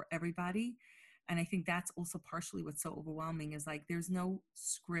individual for everybody. And I think that's also partially what's so overwhelming is like, there's no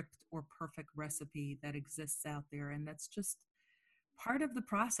script or perfect recipe that exists out there. And that's just part of the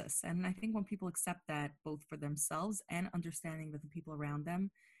process. And I think when people accept that both for themselves and understanding that the people around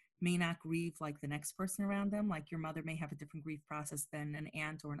them may not grieve like the next person around them, like your mother may have a different grief process than an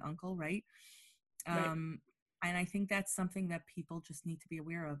aunt or an uncle, right? Right. And I think that's something that people just need to be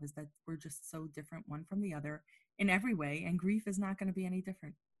aware of, is that we're just so different one from the other in every way, and grief is not going to be any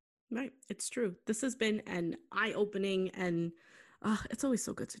different. Right. It's true. This has been an eye-opening, and it's always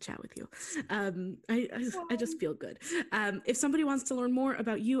so good to chat with you. I just feel good. If somebody wants to learn more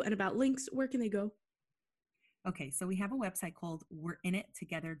about you and about Lynx, where can they go? Okay, so we have a website called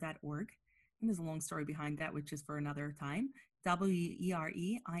we'reinittogether.org. And there's a long story behind that, which is for another time.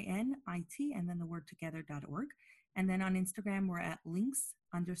 WEREINIT, and then the word together.org. And then on Instagram, we're at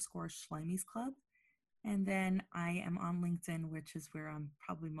Lynx_Schleimies Club. And then I am on LinkedIn, which is where I'm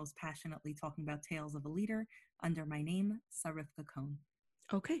probably most passionately talking about Tales of a Leader under my name, Sarifka Cohn.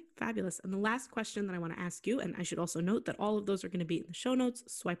 Okay, fabulous. And the last question that I want to ask you, and I should also note that all of those are going to be in the show notes.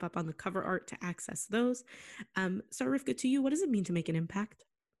 Swipe up on the cover art to access those. Sarifka, to you, what does it mean to make an impact?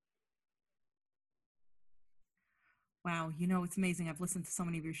 Wow, it's amazing. I've listened to so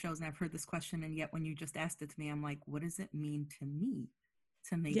many of your shows and I've heard this question, and yet when you just asked it to me, I'm like, what does it mean to me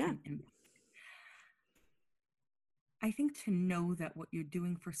to make an impact? I think to know that what you're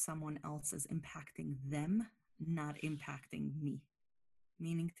doing for someone else is impacting them, not impacting me.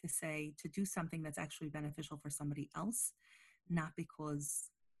 Meaning to say, to do something that's actually beneficial for somebody else, not because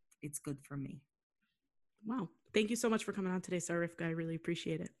it's good for me. Wow. Thank you so much for coming on today, Sarifka. I really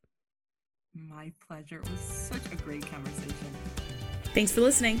appreciate it. My pleasure. It was such a great conversation. Thanks for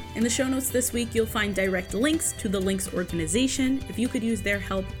listening. In the show notes this week, you'll find direct links to the Lynx organization. If you could use their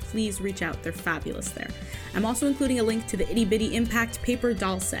help, please reach out. They're fabulous there. I'm also including a link to the Itty Bitty Impact paper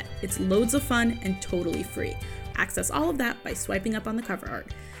doll set. It's loads of fun and totally free. Access all of that by swiping up on the cover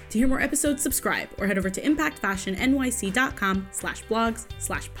art. To hear more episodes, subscribe or head over to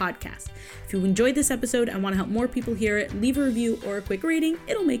impactfashionnyc.com/blogs/podcast. If you enjoyed this episode and want to help more people hear it, leave a review or a quick rating.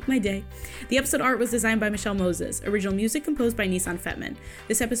 It'll make my day. The episode art was designed by Michelle Moses. Original music composed by Nissan Fetman.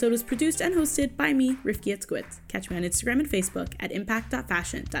 This episode was produced and hosted by me, Rifki Etzkowitz. Catch me on Instagram and Facebook at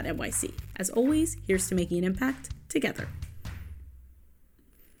impact.fashion.nyc. As always, here's to making an impact together.